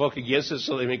publish a book against it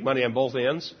so they make money on both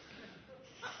ends?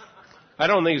 I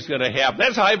don't think it's going to happen.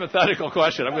 That's a hypothetical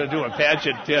question. I'm going to do what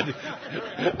Padgett did.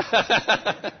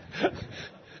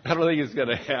 I don't think it's going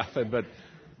to happen, but...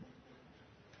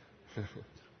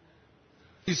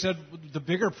 He said the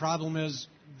bigger problem is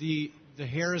the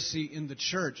heresy in the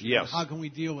church. Yes. How can we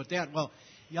deal with that? Well,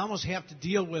 you almost have to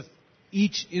deal with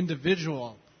each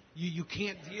individual. You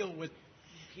can't deal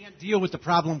with the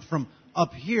problem from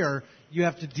up here. You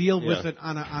have to deal with it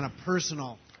on a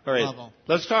personal level.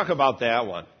 Let's talk about that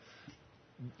one.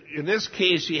 In this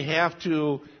case,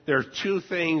 there are two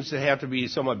things that have to be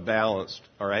somewhat balanced,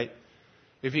 all right?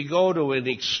 If you go to an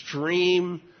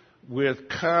extreme with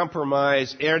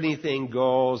compromise, anything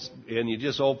goes, and you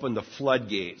just open the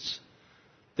floodgates,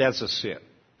 that's a sin.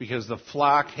 Because the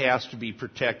flock has to be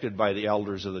protected by the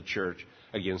elders of the church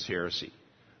against heresy.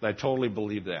 And I totally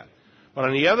believe that. But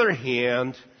on the other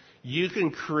hand, you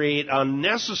can create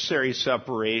unnecessary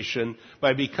separation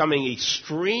by becoming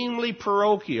extremely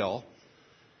parochial,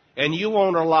 and you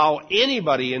won't allow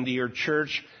anybody into your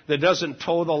church that doesn't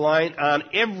toe the line on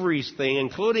everything,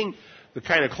 including the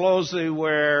kind of clothes they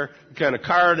wear, the kind of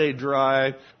car they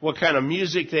drive, what kind of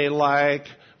music they like,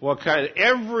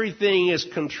 everything is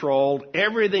controlled,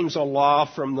 everything's a law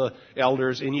from the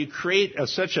elders, and you create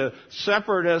such a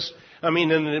separatist. I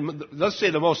mean, let's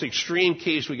say the most extreme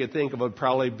case we could think of would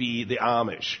probably be the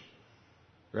Amish,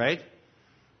 right?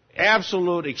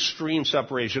 Absolute extreme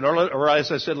separation. Or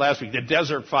as I said last week, the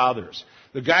Desert Fathers.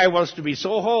 The guy wants to be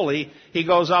so holy, he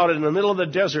goes out in the middle of the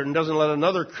desert and doesn't let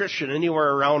another Christian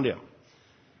anywhere around him.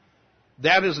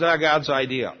 That is not God's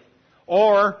idea.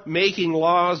 Or making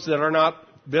laws that are not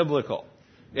biblical.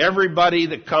 Everybody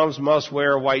that comes must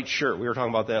wear a white shirt. We were talking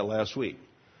about that last week.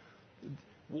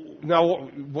 Now,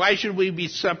 why should we be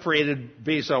separated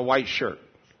based on a white shirt?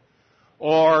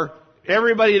 Or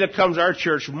everybody that comes to our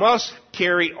church must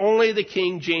carry only the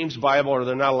King James Bible or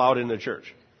they're not allowed in the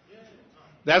church.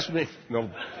 That's me. No.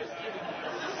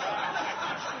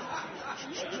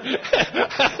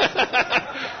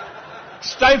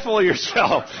 Stifle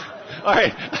yourself. All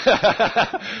right.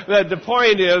 The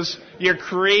point is, you're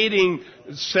creating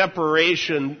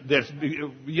separation.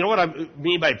 You know what I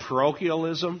mean by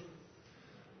parochialism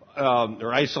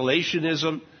or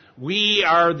isolationism? We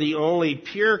are the only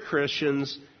pure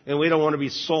Christians, and we don't want to be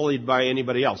sullied by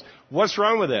anybody else. What's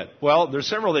wrong with that? Well, there's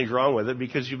several things wrong with it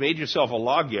because you made yourself a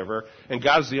lawgiver, and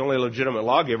God's the only legitimate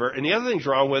lawgiver. And the other thing's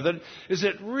wrong with it is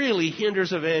it really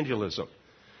hinders evangelism.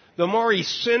 The more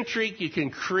eccentric you can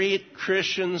create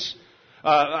Christians,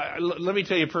 let me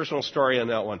tell you a personal story on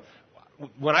that one.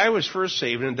 When I was first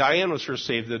saved, and Diane was first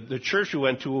saved, the church we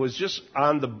went to was just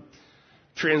on the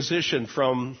transition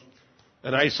from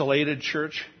an isolated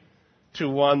church to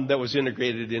one that was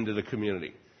integrated into the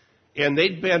community. And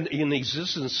they'd been in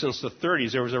existence since the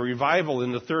 30s. There was a revival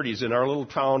in the 30s in our little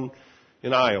town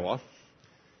in Iowa.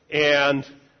 And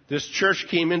this church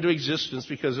came into existence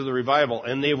because of the revival,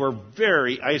 and they were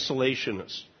very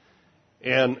isolationist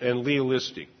and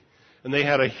legalistic. And they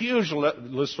had a huge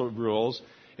list of rules,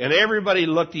 and everybody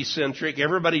looked eccentric,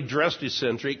 everybody dressed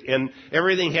eccentric, and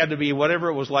everything had to be whatever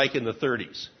it was like in the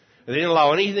 30s. And they didn't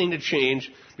allow anything to change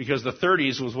because the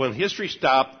 30s was when history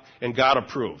stopped and God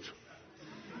approved.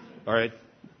 All right?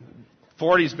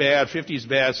 40s bad, 50s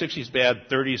bad, 60s bad,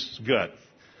 30s good.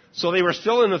 So they were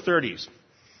still in the 30s.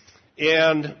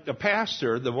 And the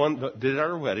pastor, the one that did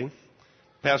our wedding,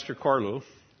 Pastor Corlew,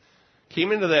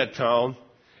 came into that town,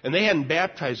 and they hadn't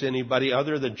baptized anybody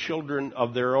other than children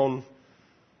of their own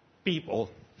people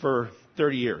for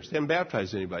 30 years. They hadn't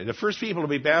baptized anybody. The first people to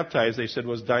be baptized, they said,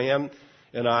 was Diane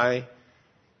and I.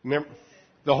 Remember,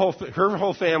 her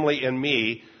whole family and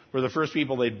me were the first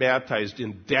people they'd baptized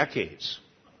in decades.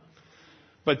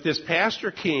 But this pastor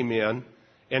came in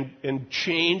and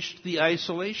changed the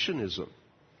isolationism.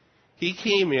 He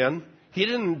came in. He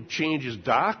didn't change his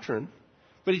doctrine,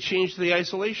 but he changed the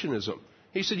isolationism.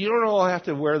 He said, you don't all have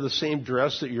to wear the same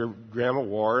dress that your grandma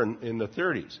wore in the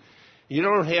 30s. You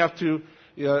don't have to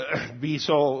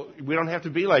we don't have to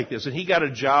be like this. And he got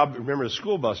a job, remember, a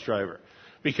school bus driver.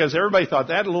 Because everybody thought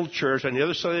that little church on the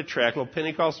other side of the track, little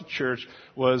Pentecostal church,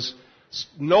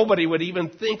 nobody would even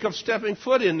think of stepping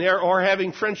foot in there or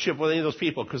having friendship with any of those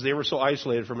people because they were so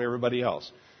isolated from everybody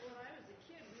else. When I was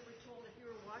a kid, we were told if you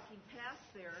were walking past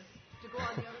there to go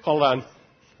on the other side. Hold on.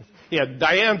 Yeah,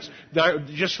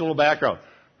 just a little background.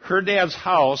 Her dad's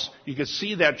house, you could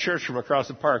see that church from across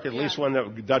the park, at least when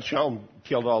the Dutch elm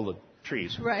killed all the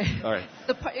trees. Right. All right.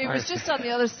 It was just on the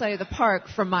other side of the park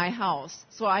from my house,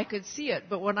 so I could see it.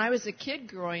 But when I was a kid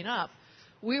growing up,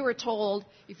 we were told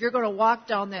if you're going to walk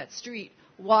down that street,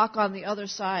 walk on the other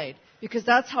side. Because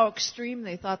that's how extreme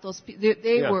they thought those people,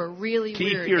 they were really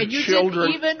weird. And you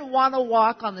didn't even want to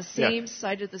walk on the same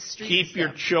side of the street. Keep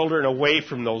your children away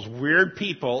from those weird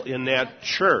people in that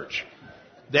church.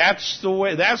 That's the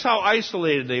way, that's how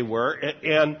isolated they were.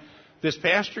 And this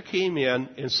pastor came in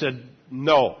and said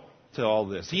no to all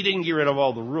this. He didn't get rid of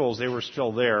all the rules. They were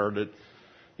still there that,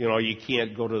 you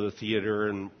can't go to the theater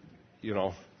and,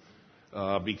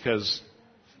 because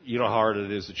you know how hard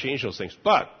it is to change those things.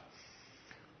 But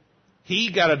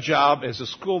he got a job as a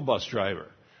school bus driver.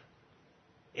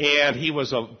 And he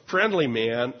was a friendly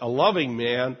man, a loving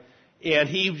man, and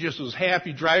he just was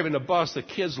happy driving the bus. The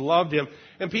kids loved him.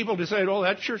 And people decided,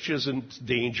 that church isn't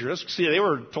dangerous. See, they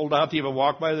were told not to even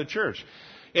walk by the church.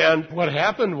 And what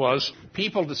happened was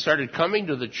people that started coming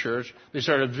to the church, they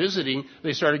started visiting,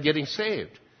 they started getting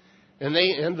saved. And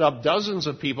they ended up dozens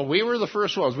of people. We were the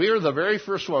first ones. We were the very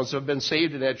first ones to have been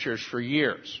saved in that church for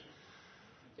years.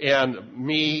 And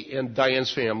me and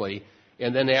Diane's family.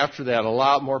 And then after that, a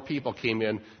lot more people came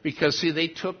in because, see, they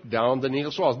took down the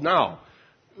needless walls. Now,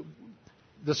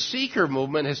 the seeker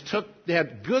movement has took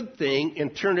that good thing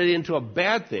and turned it into a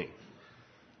bad thing.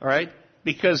 All right?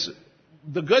 Because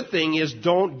the good thing is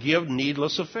don't give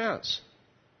needless offense.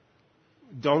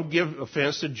 Don't give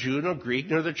offense to Jew nor Greek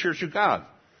nor the Church of God.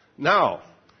 Now,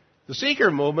 the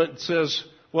seeker movement says,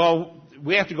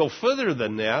 we have to go further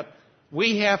than that.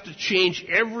 We have to change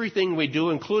everything we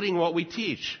do, including what we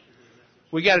teach.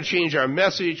 We got to change our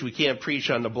message. We can't preach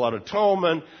on the blood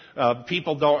atonement.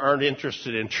 People aren't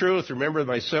interested in truth. Remember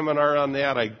my seminar on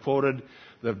that? I quoted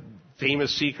the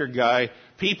famous seeker guy.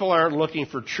 People aren't looking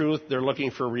for truth. They're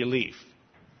looking for relief.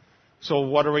 So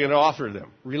what are we going to offer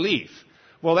them? Relief.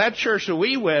 Well, that church that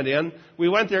we went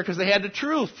there because they had the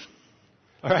truth.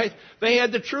 All right? They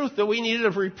had the truth that we needed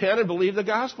to repent and believe the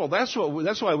gospel. That's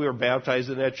why we were baptized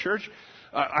in that church.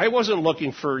 I wasn't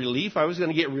looking for relief. I was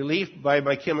going to get relief by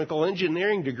my chemical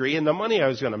engineering degree and the money I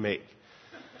was going to make.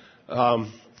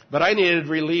 But I needed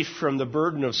relief from the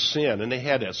burden of sin, and they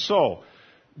had it. So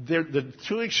the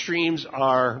two extremes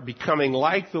are becoming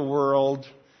like the world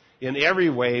in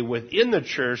every way within the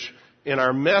church, in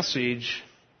our message,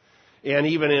 and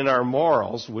even in our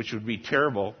morals, which would be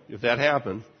terrible if that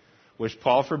happened, which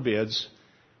Paul forbids,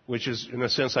 which is, in a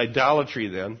sense, idolatry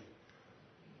then,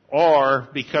 or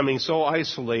becoming so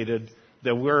isolated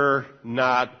that we're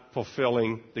not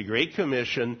fulfilling the Great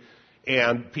Commission,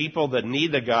 and people that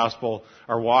need the gospel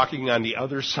are walking on the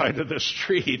other side of the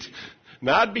street,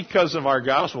 not because of our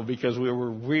gospel, because we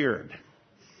were weird.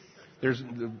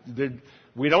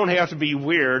 We don't have to be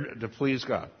weird to please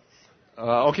God.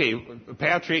 Okay,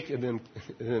 Patrick, and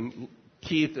then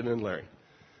Keith, and then Larry.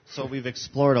 So we've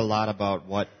explored a lot about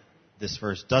what this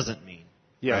verse doesn't mean.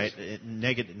 Yes. Right?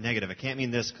 Negative. It can't mean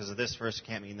this because of this verse. It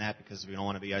can't mean that because we don't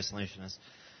want to be isolationists.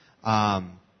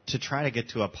 To try to get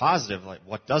to a positive, like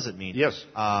what does it mean? Yes.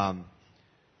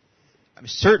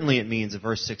 Certainly it means, in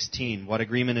verse 16, what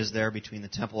agreement is there between the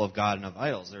temple of God and of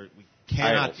idols? We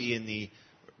cannot be in the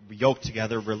yoked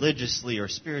together religiously or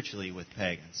spiritually with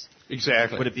pagans.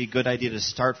 Exactly. Would it be a good idea to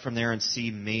start from there and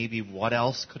see maybe what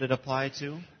else could it apply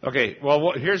to? Okay,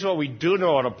 well, here's what we do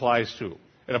know it applies to.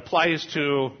 It applies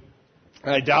to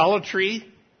idolatry,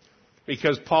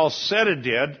 because Paul said it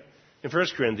did in 1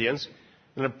 Corinthians,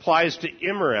 and it applies to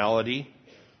immorality,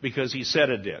 because he said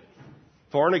it did.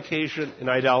 Fornication and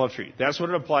idolatry. That's what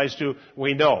it applies to,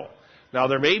 we know. Now,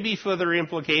 there may be further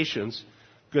implications.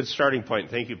 Good starting point.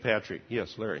 Thank you, Patrick.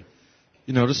 Yes, Larry.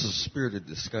 This is a spirited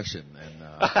discussion, and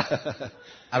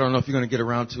I don't know if you're going to get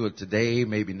around to it today,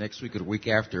 maybe next week or the week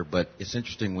after, but it's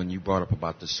interesting when you brought up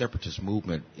about the separatist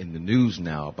movement in the news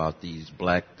now about these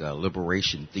black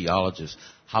liberation theologists.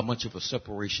 How much of a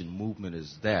separation movement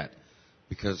is that?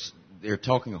 Because they're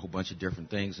talking a whole bunch of different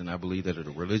things, and I believe that a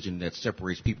religion that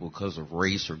separates people because of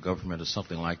race or government or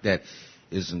something like that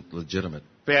isn't legitimate.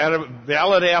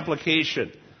 Valid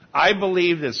application. I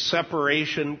believe that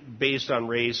separation based on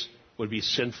race would be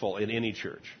sinful in any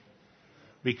church.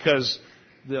 Because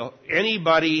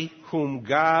anybody whom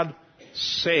God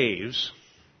saves,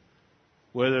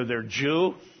 whether they're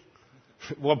Jew,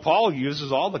 well, Paul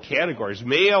uses all the categories,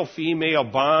 male, female,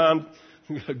 bond,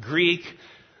 Greek,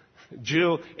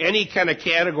 Jew, any kind of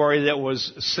category that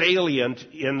was salient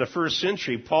in the first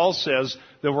century, Paul says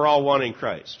that we're all one in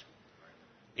Christ.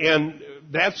 And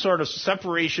that sort of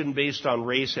separation based on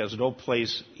race has no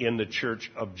place in the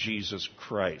church of Jesus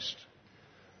Christ.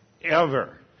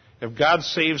 Ever. If God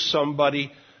saves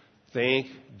somebody, thank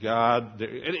God.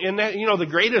 And that, the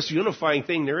greatest unifying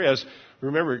thing there is,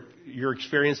 remember your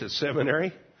experience at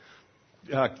seminary?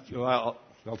 Well,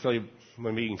 I'll tell you,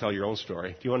 maybe you can tell your own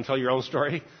story. Do you want to tell your own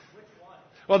story? Which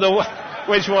one? Well,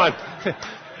 which one?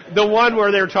 The one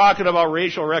where they're talking about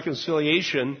racial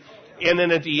reconciliation, and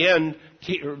then at the end,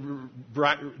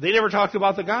 they never talked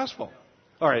about the gospel.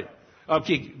 All right.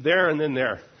 Okay, there and then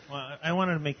there. Well, I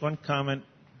wanted to make one comment.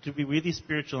 To be really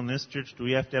spiritual in this church, do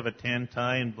we have to have a tan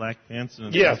tie and black pants?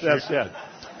 And yes, that's it.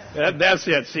 That's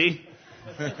it, see?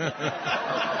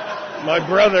 My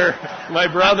brother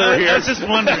here. I was just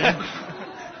wondering.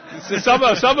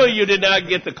 Some of you did not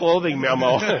get the clothing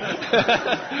memo.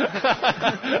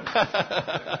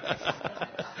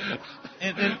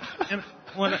 and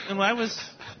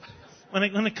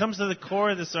when it comes to the core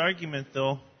of this argument,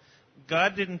 though,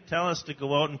 God didn't tell us to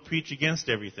go out and preach against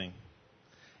everything.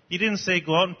 He didn't say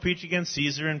go out and preach against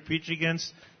Caesar and preach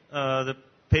against the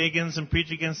pagans and preach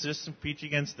against this and preach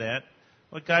against that.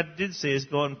 What God did say is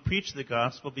go out and preach the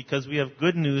gospel because we have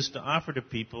good news to offer to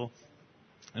people,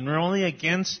 and we're only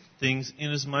against things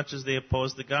in as much as they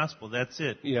oppose the gospel. That's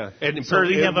it. Yeah. And so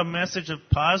we have a message of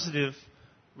positive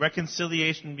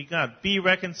reconciliation to God. Be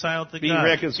reconciled to God. Be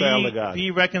reconciled to God.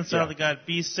 Be reconciled to God.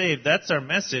 Be saved. That's our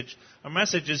message. Our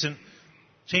message isn't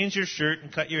change your shirt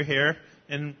and cut your hair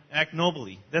and act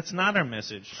nobly. That's not our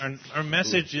message. Our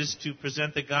message is to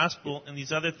present the gospel, and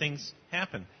these other things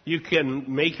happen. You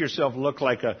can make yourself look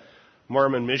like a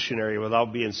Mormon missionary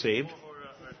without being saved.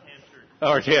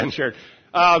 Or a tan shirt.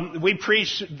 We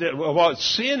preach what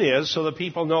sin is so that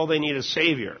people know they need a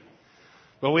Savior.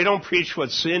 But we don't preach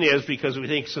what sin is because we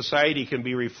think society can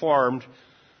be reformed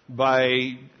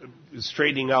by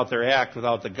straightening out their act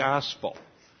without the gospel.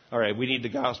 All right, we need the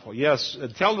gospel. Yes,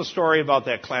 tell the story about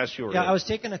that class you were in. Yeah, I was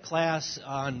taking a class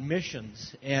on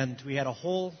missions, and we had a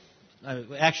whole,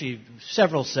 actually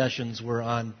several sessions were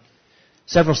on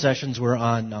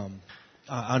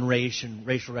race and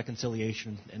racial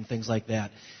reconciliation and things like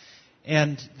that.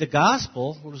 And the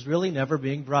gospel was really never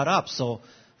being brought up. So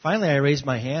finally I raised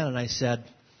my hand and I said,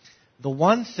 the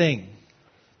one thing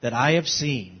that I have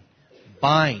seen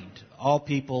bind all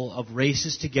people of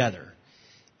races together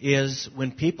is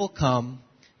when people come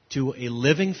to a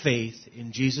living faith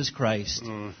in Jesus Christ.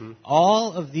 Mm-hmm.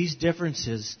 All of these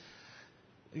differences,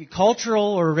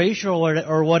 cultural or racial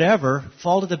or whatever,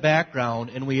 fall to the background,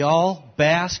 and we all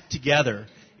bask together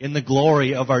in the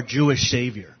glory of our Jewish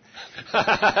Savior.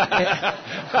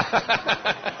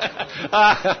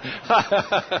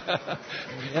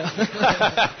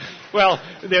 Well,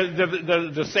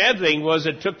 the sad thing was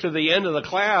it took to the end of the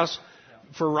class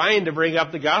for Ryan to bring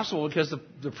up the gospel because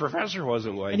the professor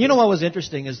wasn't going. And you know what was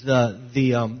interesting is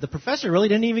the professor really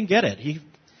didn't even get it. He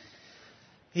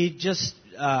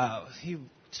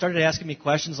started asking me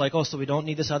questions like, oh, so we don't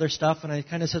need this other stuff? And I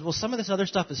kind of said, well, some of this other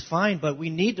stuff is fine, but we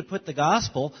need to put the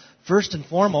gospel first and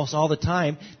foremost all the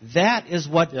time. That is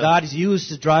what God has used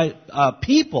to drive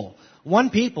people,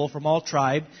 one people from all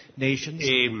tribe, nations,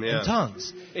 and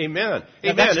tongues. Amen.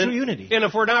 And that's true unity. And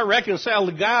if we're not reconciled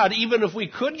to God, even if we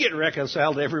could get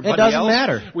reconciled to everybody else, it doesn't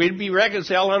matter. We'd be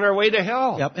reconciled on our way to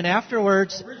hell. Yep. And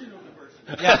afterwards...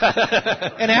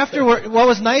 Yeah. And afterward, what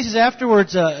was nice is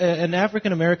afterwards, an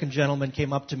African American gentleman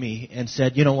came up to me and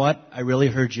said, "You know what? I really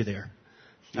heard you there.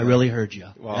 I really heard you.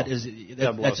 Wow.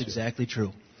 That's exactly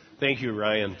true." Thank you,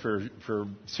 Ryan, for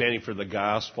standing for the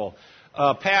gospel.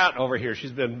 Pat over here,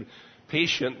 she's been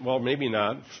patient. Well, maybe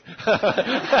not.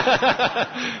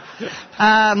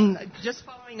 Just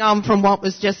following on from what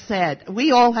was just said,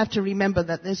 we all have to remember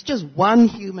that there's just one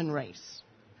human race.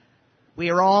 We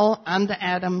are all under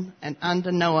Adam and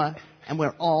under Noah, and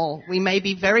we may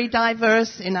be very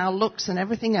diverse in our looks and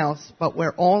everything else, but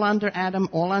we're all under Adam,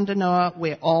 all under Noah.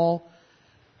 We're all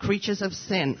creatures of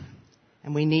sin,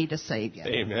 and we need a Savior.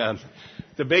 Amen.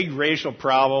 The big racial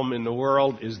problem in the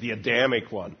world is the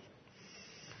Adamic one.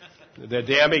 The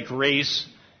Adamic race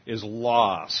is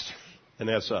lost, and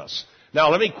that's us. Now,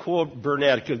 let me quote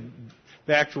Burnett,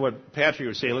 back to what Patrick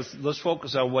was saying. Let's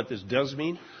focus on what this does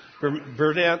mean.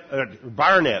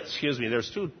 Barnett, excuse me. There's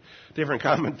two different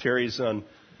commentaries on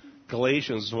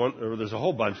Galatians. There's a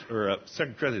whole bunch, or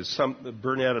 2 Corinthians, some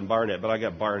Burnett and Barnett, but I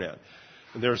got Barnett.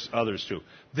 And there's others too.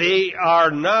 They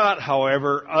are not,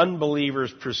 however,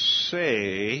 unbelievers per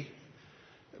se,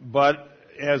 but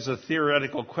as the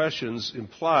theoretical questions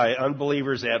imply,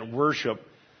 unbelievers at worship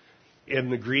in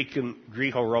the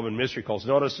Greco-Roman mystery cults.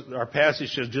 Notice our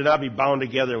passage says, do not be bound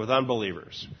together with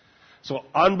unbelievers. So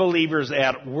unbelievers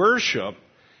at worship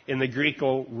in the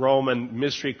Greco-Roman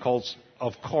mystery cults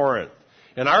of Corinth.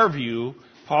 In our view,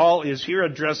 Paul is here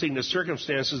addressing the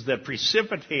circumstances that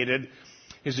precipitated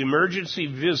his emergency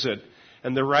visit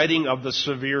and the writing of the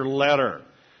severe letter.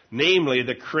 Namely,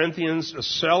 the Corinthians'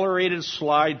 accelerated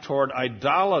slide toward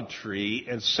idolatry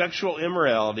and sexual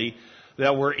immorality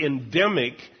that were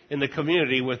endemic in the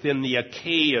community within the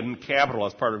Achaean capital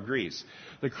as part of Greece.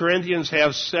 The Corinthians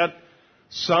have set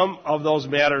some of those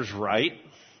matters right,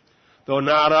 though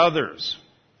not others.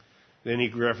 Then he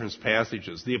referenced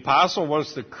passages. The apostle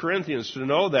wants the Corinthians to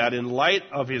know that in light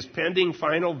of his pending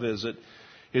final visit,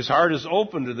 his heart is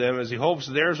open to them as he hopes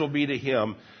theirs will be to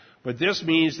him. But this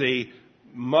means they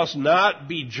must not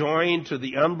be joined to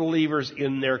the unbelievers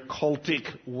in their cultic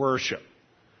worship.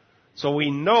 So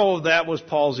we know that was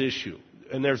Paul's issue.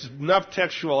 And there's enough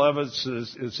textual evidence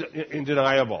it's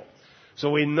undeniable. So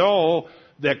we know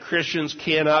that Christians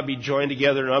cannot be joined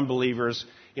together in unbelievers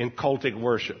in cultic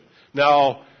worship.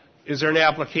 Now, is there an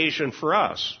application for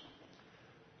us?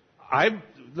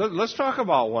 Let's talk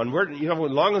about one. As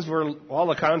long as all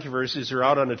the controversies are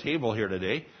out on the table here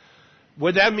today,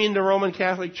 would that mean the Roman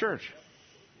Catholic Church?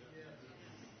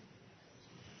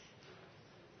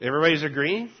 Everybody's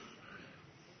agreeing?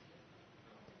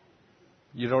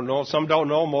 You don't know? Some don't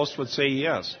know. Most would say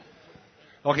yes.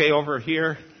 Okay, over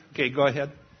here. Okay, go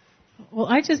ahead. Well,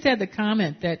 I just had the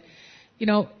comment that,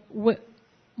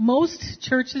 most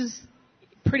churches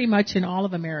pretty much in all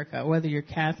of America, whether you're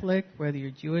Catholic, whether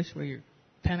you're Jewish, whether you're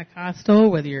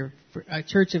Pentecostal, whether you're a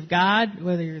Church of God,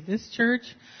 whether you're this church,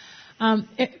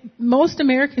 most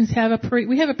Americans have a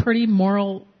pretty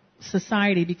moral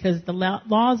society because the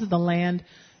laws of the land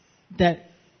that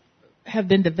have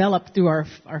been developed through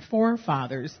our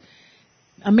forefathers,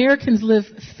 Americans live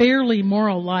fairly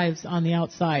moral lives on the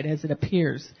outside, as it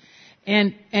appears.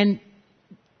 And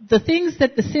the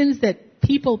sins that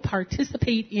people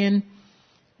participate in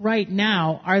right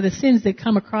now are the sins that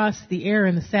come across the air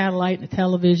and the satellite and the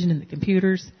television and the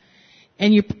computers.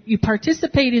 And you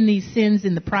participate in these sins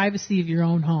in the privacy of your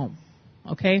own home.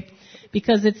 Okay?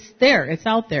 Because it's there. It's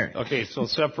out there. Okay, so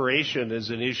separation is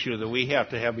an issue that we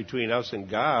have to have between us and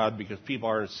God because people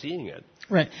aren't seeing it.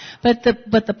 Right. But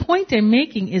the point I'm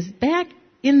making is back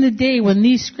in the day when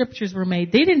these scriptures were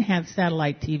made, they didn't have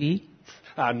satellite TV.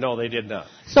 No, they did not.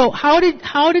 So how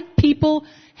did people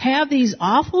have these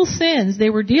awful sins they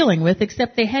were dealing with,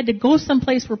 except they had to go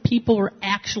someplace where people were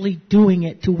actually doing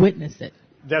it to witness it?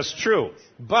 That's true.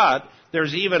 But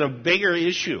there's even a bigger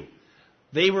issue.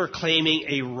 They were claiming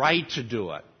a right to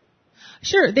do it.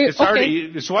 Sure.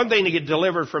 It's one thing to get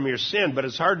delivered from your sin, but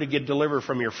it's hard to get delivered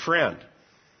from your friend.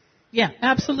 Yeah,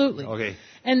 absolutely. Okay.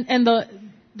 And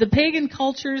the pagan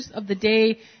cultures of the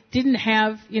day didn't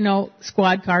have,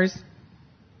 squad cars,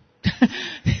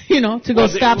 to go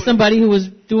stop somebody who was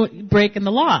breaking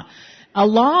the law. A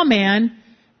lawman,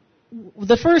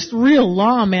 the first real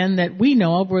lawmen that we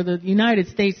know of were the United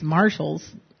States Marshals.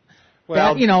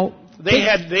 Well,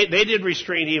 They did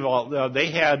restrain evil.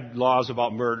 They had laws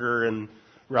about murder and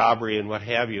robbery and what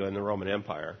have you in the Roman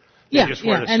Empire.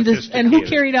 And who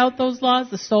carried out those laws?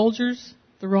 The soldiers,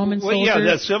 the Roman soldiers. Yeah,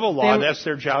 that's civil law, and that's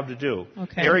their job to do.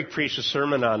 Okay. Eric preached a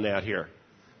sermon on that here.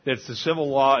 That the civil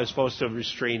law is supposed to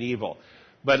restrain evil.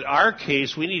 But our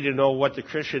case, we need to know what the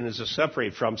Christian is to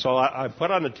separate from. So I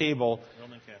put on the table,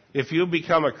 if you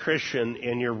become a Christian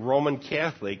and you're Roman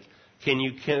Catholic, can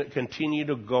you continue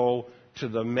to go to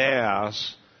the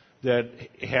Mass that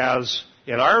has,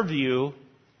 in our view,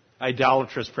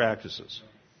 idolatrous practices?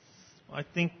 I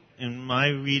think in my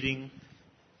reading,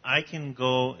 I can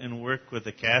go and work with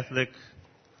a Catholic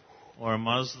or a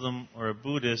Muslim or a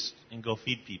Buddhist and go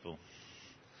feed people.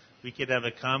 We could have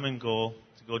a common goal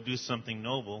to go do something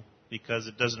noble because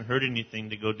it doesn't hurt anything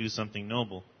to go do something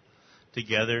noble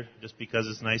together just because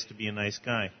it's nice to be a nice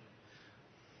guy.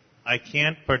 I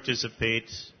can't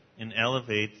participate and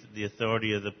elevate the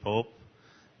authority of the Pope,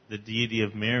 the deity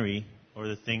of Mary, or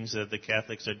the things that the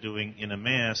Catholics are doing in a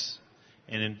Mass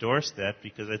and endorse that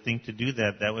because I think to do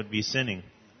that, that would be sinning.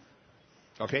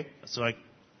 Okay. So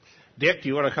Dick, do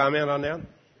you want to comment on that?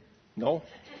 No?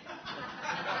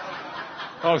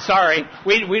 Oh, sorry.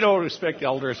 We don't expect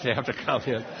elders to have to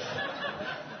comment.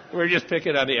 We're just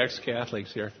picking on the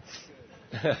ex-Catholics here.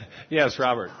 Yes,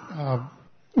 Robert. Well,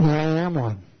 I am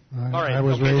one. I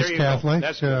was raised Catholic.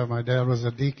 My dad was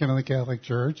a deacon in the Catholic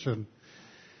Church, and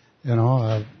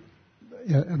I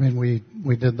mean,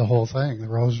 we did the whole thing, the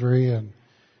Rosary and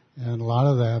a lot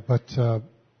of that. But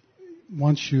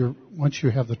once you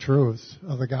have the truth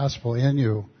of the gospel in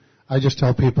you, I just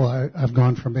tell people I've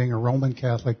gone from being a Roman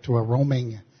Catholic to a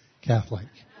roaming Catholic.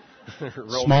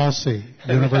 Small C,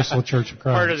 Universal Church of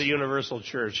Christ. Part of the Universal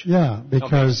Church. Yeah,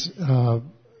 because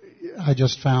I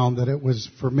just found that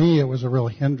for me, it was a real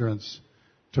hindrance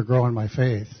to grow in my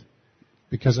faith.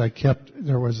 Because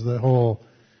there was a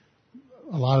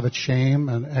lot of the shame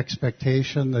and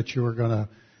expectation that you were going to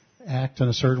act in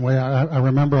a certain way. I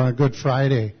remember on a Good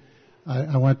Friday,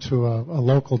 I went to a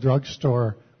local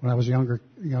drugstore when I was a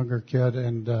younger kid,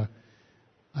 and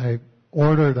I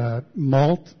ordered a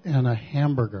malt and a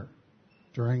hamburger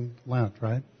during Lent,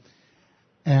 right?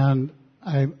 And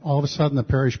all of a sudden the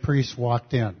parish priest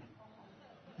walked in,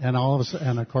 and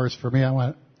of course for me I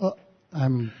went, oh,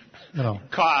 I'm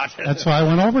caught. And so I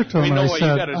went over to him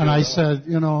and I said,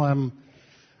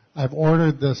 I've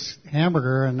ordered this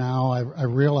hamburger and now I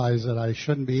realize that I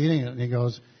shouldn't be eating it. And he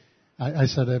goes, I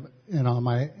said, am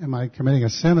I committing a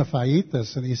sin if I eat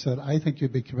this? And he said, I think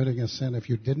you'd be committing a sin if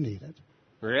you didn't eat it.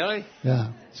 Really?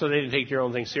 Yeah. So they didn't take your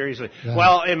own thing seriously. Yeah.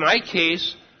 Well, in my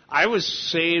case, I was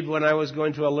saved when I was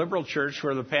going to a liberal church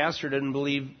where the pastor didn't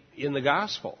believe in the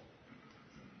gospel.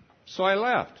 So I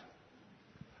left.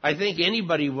 I think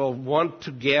anybody will want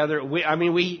to gather.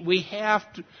 We have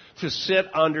to sit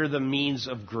under the means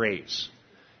of grace.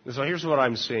 And so here's what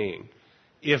I'm saying.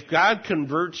 If God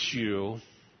converts you,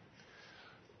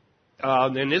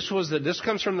 and this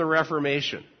comes from the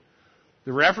Reformation.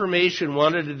 The Reformation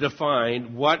wanted to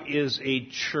define what is a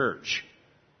church,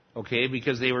 okay,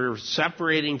 because they were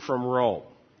separating from Rome.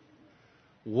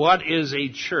 What is a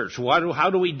church? How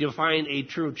do we define a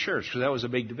true church? Because that was a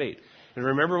big debate. And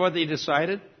remember what they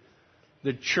decided?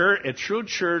 A true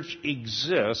church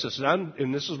exists,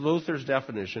 and this is Luther's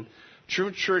definition,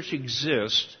 true church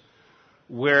exists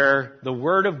where the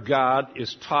Word of God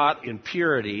is taught in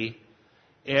purity.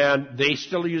 And they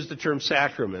still use the term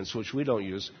sacraments, which we don't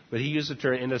use, but he used the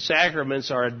term, and the sacraments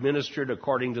are administered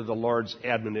according to the Lord's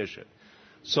admonition.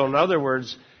 So in other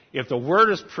words, if the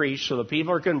word is preached so the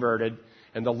people are converted,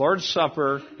 and the Lord's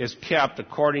Supper is kept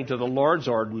according to the Lord's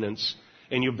ordinance,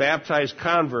 and you baptize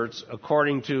converts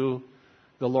according to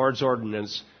the Lord's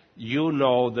ordinance, you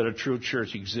know that a true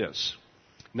church exists.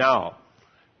 Now,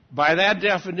 by that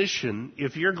definition,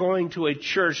 if you're going to a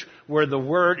church where the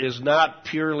word is not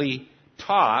purely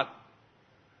taught,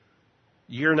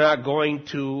 you're not going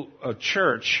to a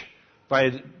church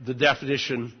by the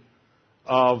definition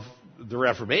of the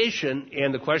Reformation,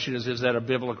 and the question is that a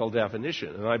biblical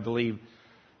definition? And I believe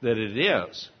that it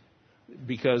is,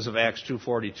 because of Acts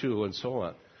 2:42 and so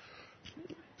on.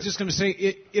 I was just going to say,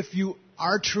 if you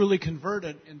are truly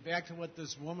converted, and back to what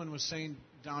this woman was saying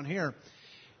down here,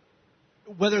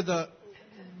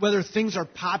 whether things are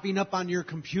popping up on your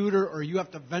computer or you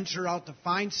have to venture out to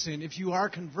find sin, if you are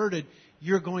converted,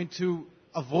 you're going to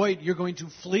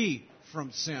flee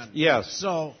from sin. Yes.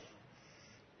 So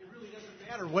it really doesn't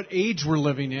matter what age we're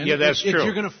living in. Yeah, that's true.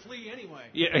 You're going to flee anyway.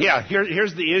 Yeah.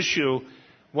 Here's the issue.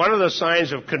 One of the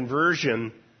signs of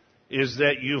conversion is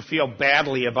that you feel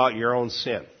badly about your own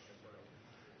sin.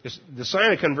 The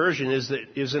sign of conversion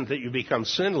isn't that you become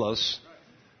sinless,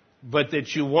 but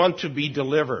that you want to be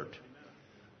delivered.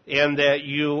 And that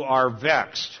you are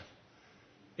vexed.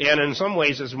 And in some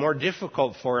ways it's more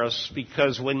difficult for us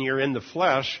because when you're in the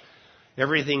flesh,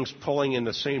 everything's pulling in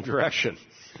the same direction.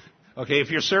 Okay,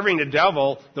 if you're serving the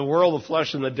devil, the world, the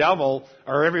flesh, and the devil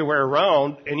are everywhere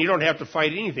around, and you don't have to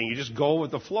fight anything. You just go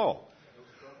with the flow.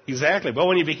 Exactly. But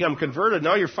when you become converted,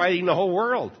 now you're fighting the whole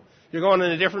world. You're going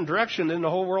in a different direction than the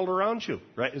whole world around you.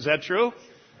 Right? Is that true?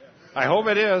 I hope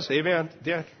it is. Amen.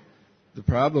 Dick? The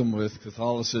problem with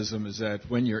Catholicism is that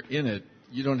when you're in it,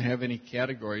 you don't have any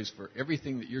categories for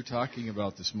everything that you're talking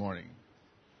about this morning.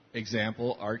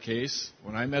 Example, our case,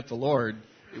 when I met the Lord,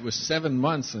 it was 7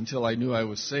 months until I knew I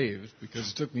was saved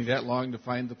because it took me that long to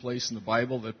find the place in the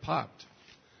Bible that popped.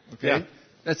 Okay? Yeah.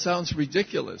 That sounds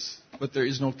ridiculous, but there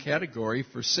is no category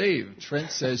for saved.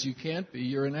 Trent says you can't be,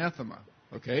 you're anathema.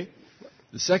 Okay?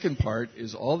 The second part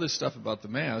is all this stuff about the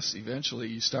Mass. Eventually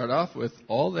you start off with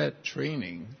all that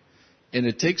training, and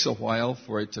it takes a while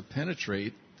for it to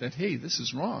penetrate that, hey, this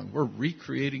is wrong. We're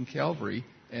recreating Calvary,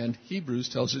 and Hebrews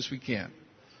tells us we can't.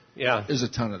 Yeah. There's a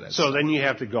ton of that. So then you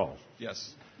have to go.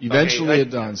 Yes. Eventually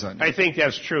it dawns on you. I think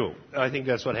that's true. I think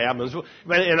that's what happens.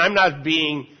 And I'm not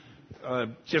being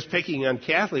just picking on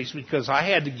Catholics because I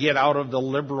had to get out of the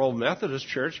liberal Methodist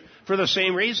church for the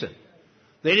same reason.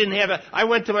 They didn't have I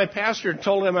went to my pastor and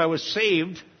told him I was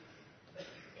saved.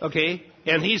 Okay?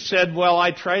 And he said, well,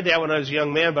 I tried that when I was a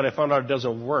young man, but I found out it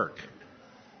doesn't work.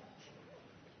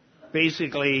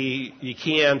 Basically, you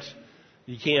can't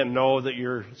know that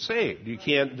you're saved. You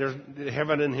can't, there's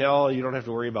heaven and hell, you don't have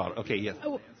to worry about it. Okay, yes.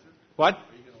 What?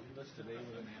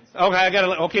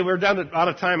 Okay, we're done out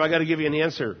of time. I got to give you an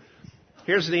answer.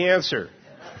 Here's the answer.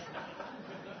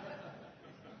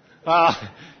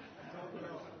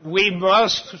 We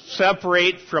must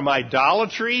separate from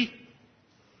idolatry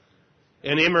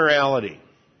and immorality.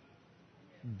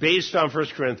 Based on 1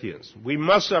 Corinthians. We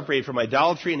must separate from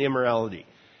idolatry and immorality.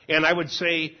 And I would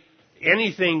say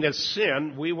anything that's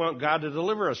sin, we want God to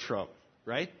deliver us from,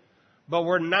 right? But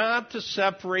we're not to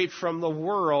separate from the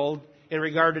world in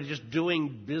regard to just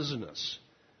doing business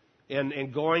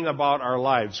and going about our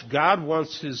lives. God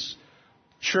wants His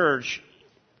church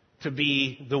to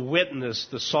be the witness,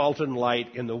 the salt and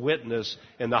light, and the witness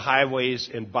in the highways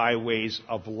and byways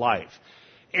of life.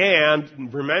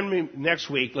 And remember me next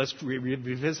week, let's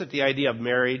revisit the idea of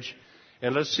marriage,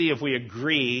 and let's see if we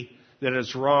agree that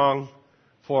it's wrong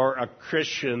for a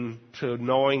Christian to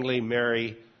knowingly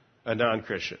marry a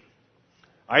non-Christian.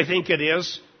 I think it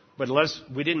is, but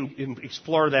we didn't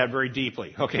explore that very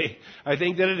deeply, okay? I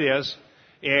think that it is,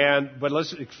 but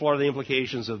let's explore the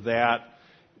implications of that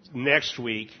next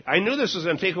week. I knew this was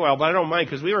going to take a while, but I don't mind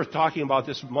because we were talking about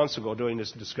this months ago during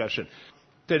this discussion.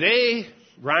 Today,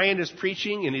 Ryan is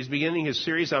preaching and he's beginning his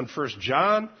series on 1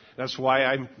 John. That's why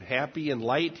I'm happy and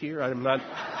light here. I'm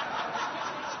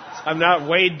not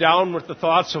weighed down with the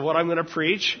thoughts of what I'm going to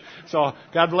preach. So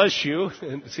God bless you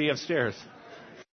and see you upstairs.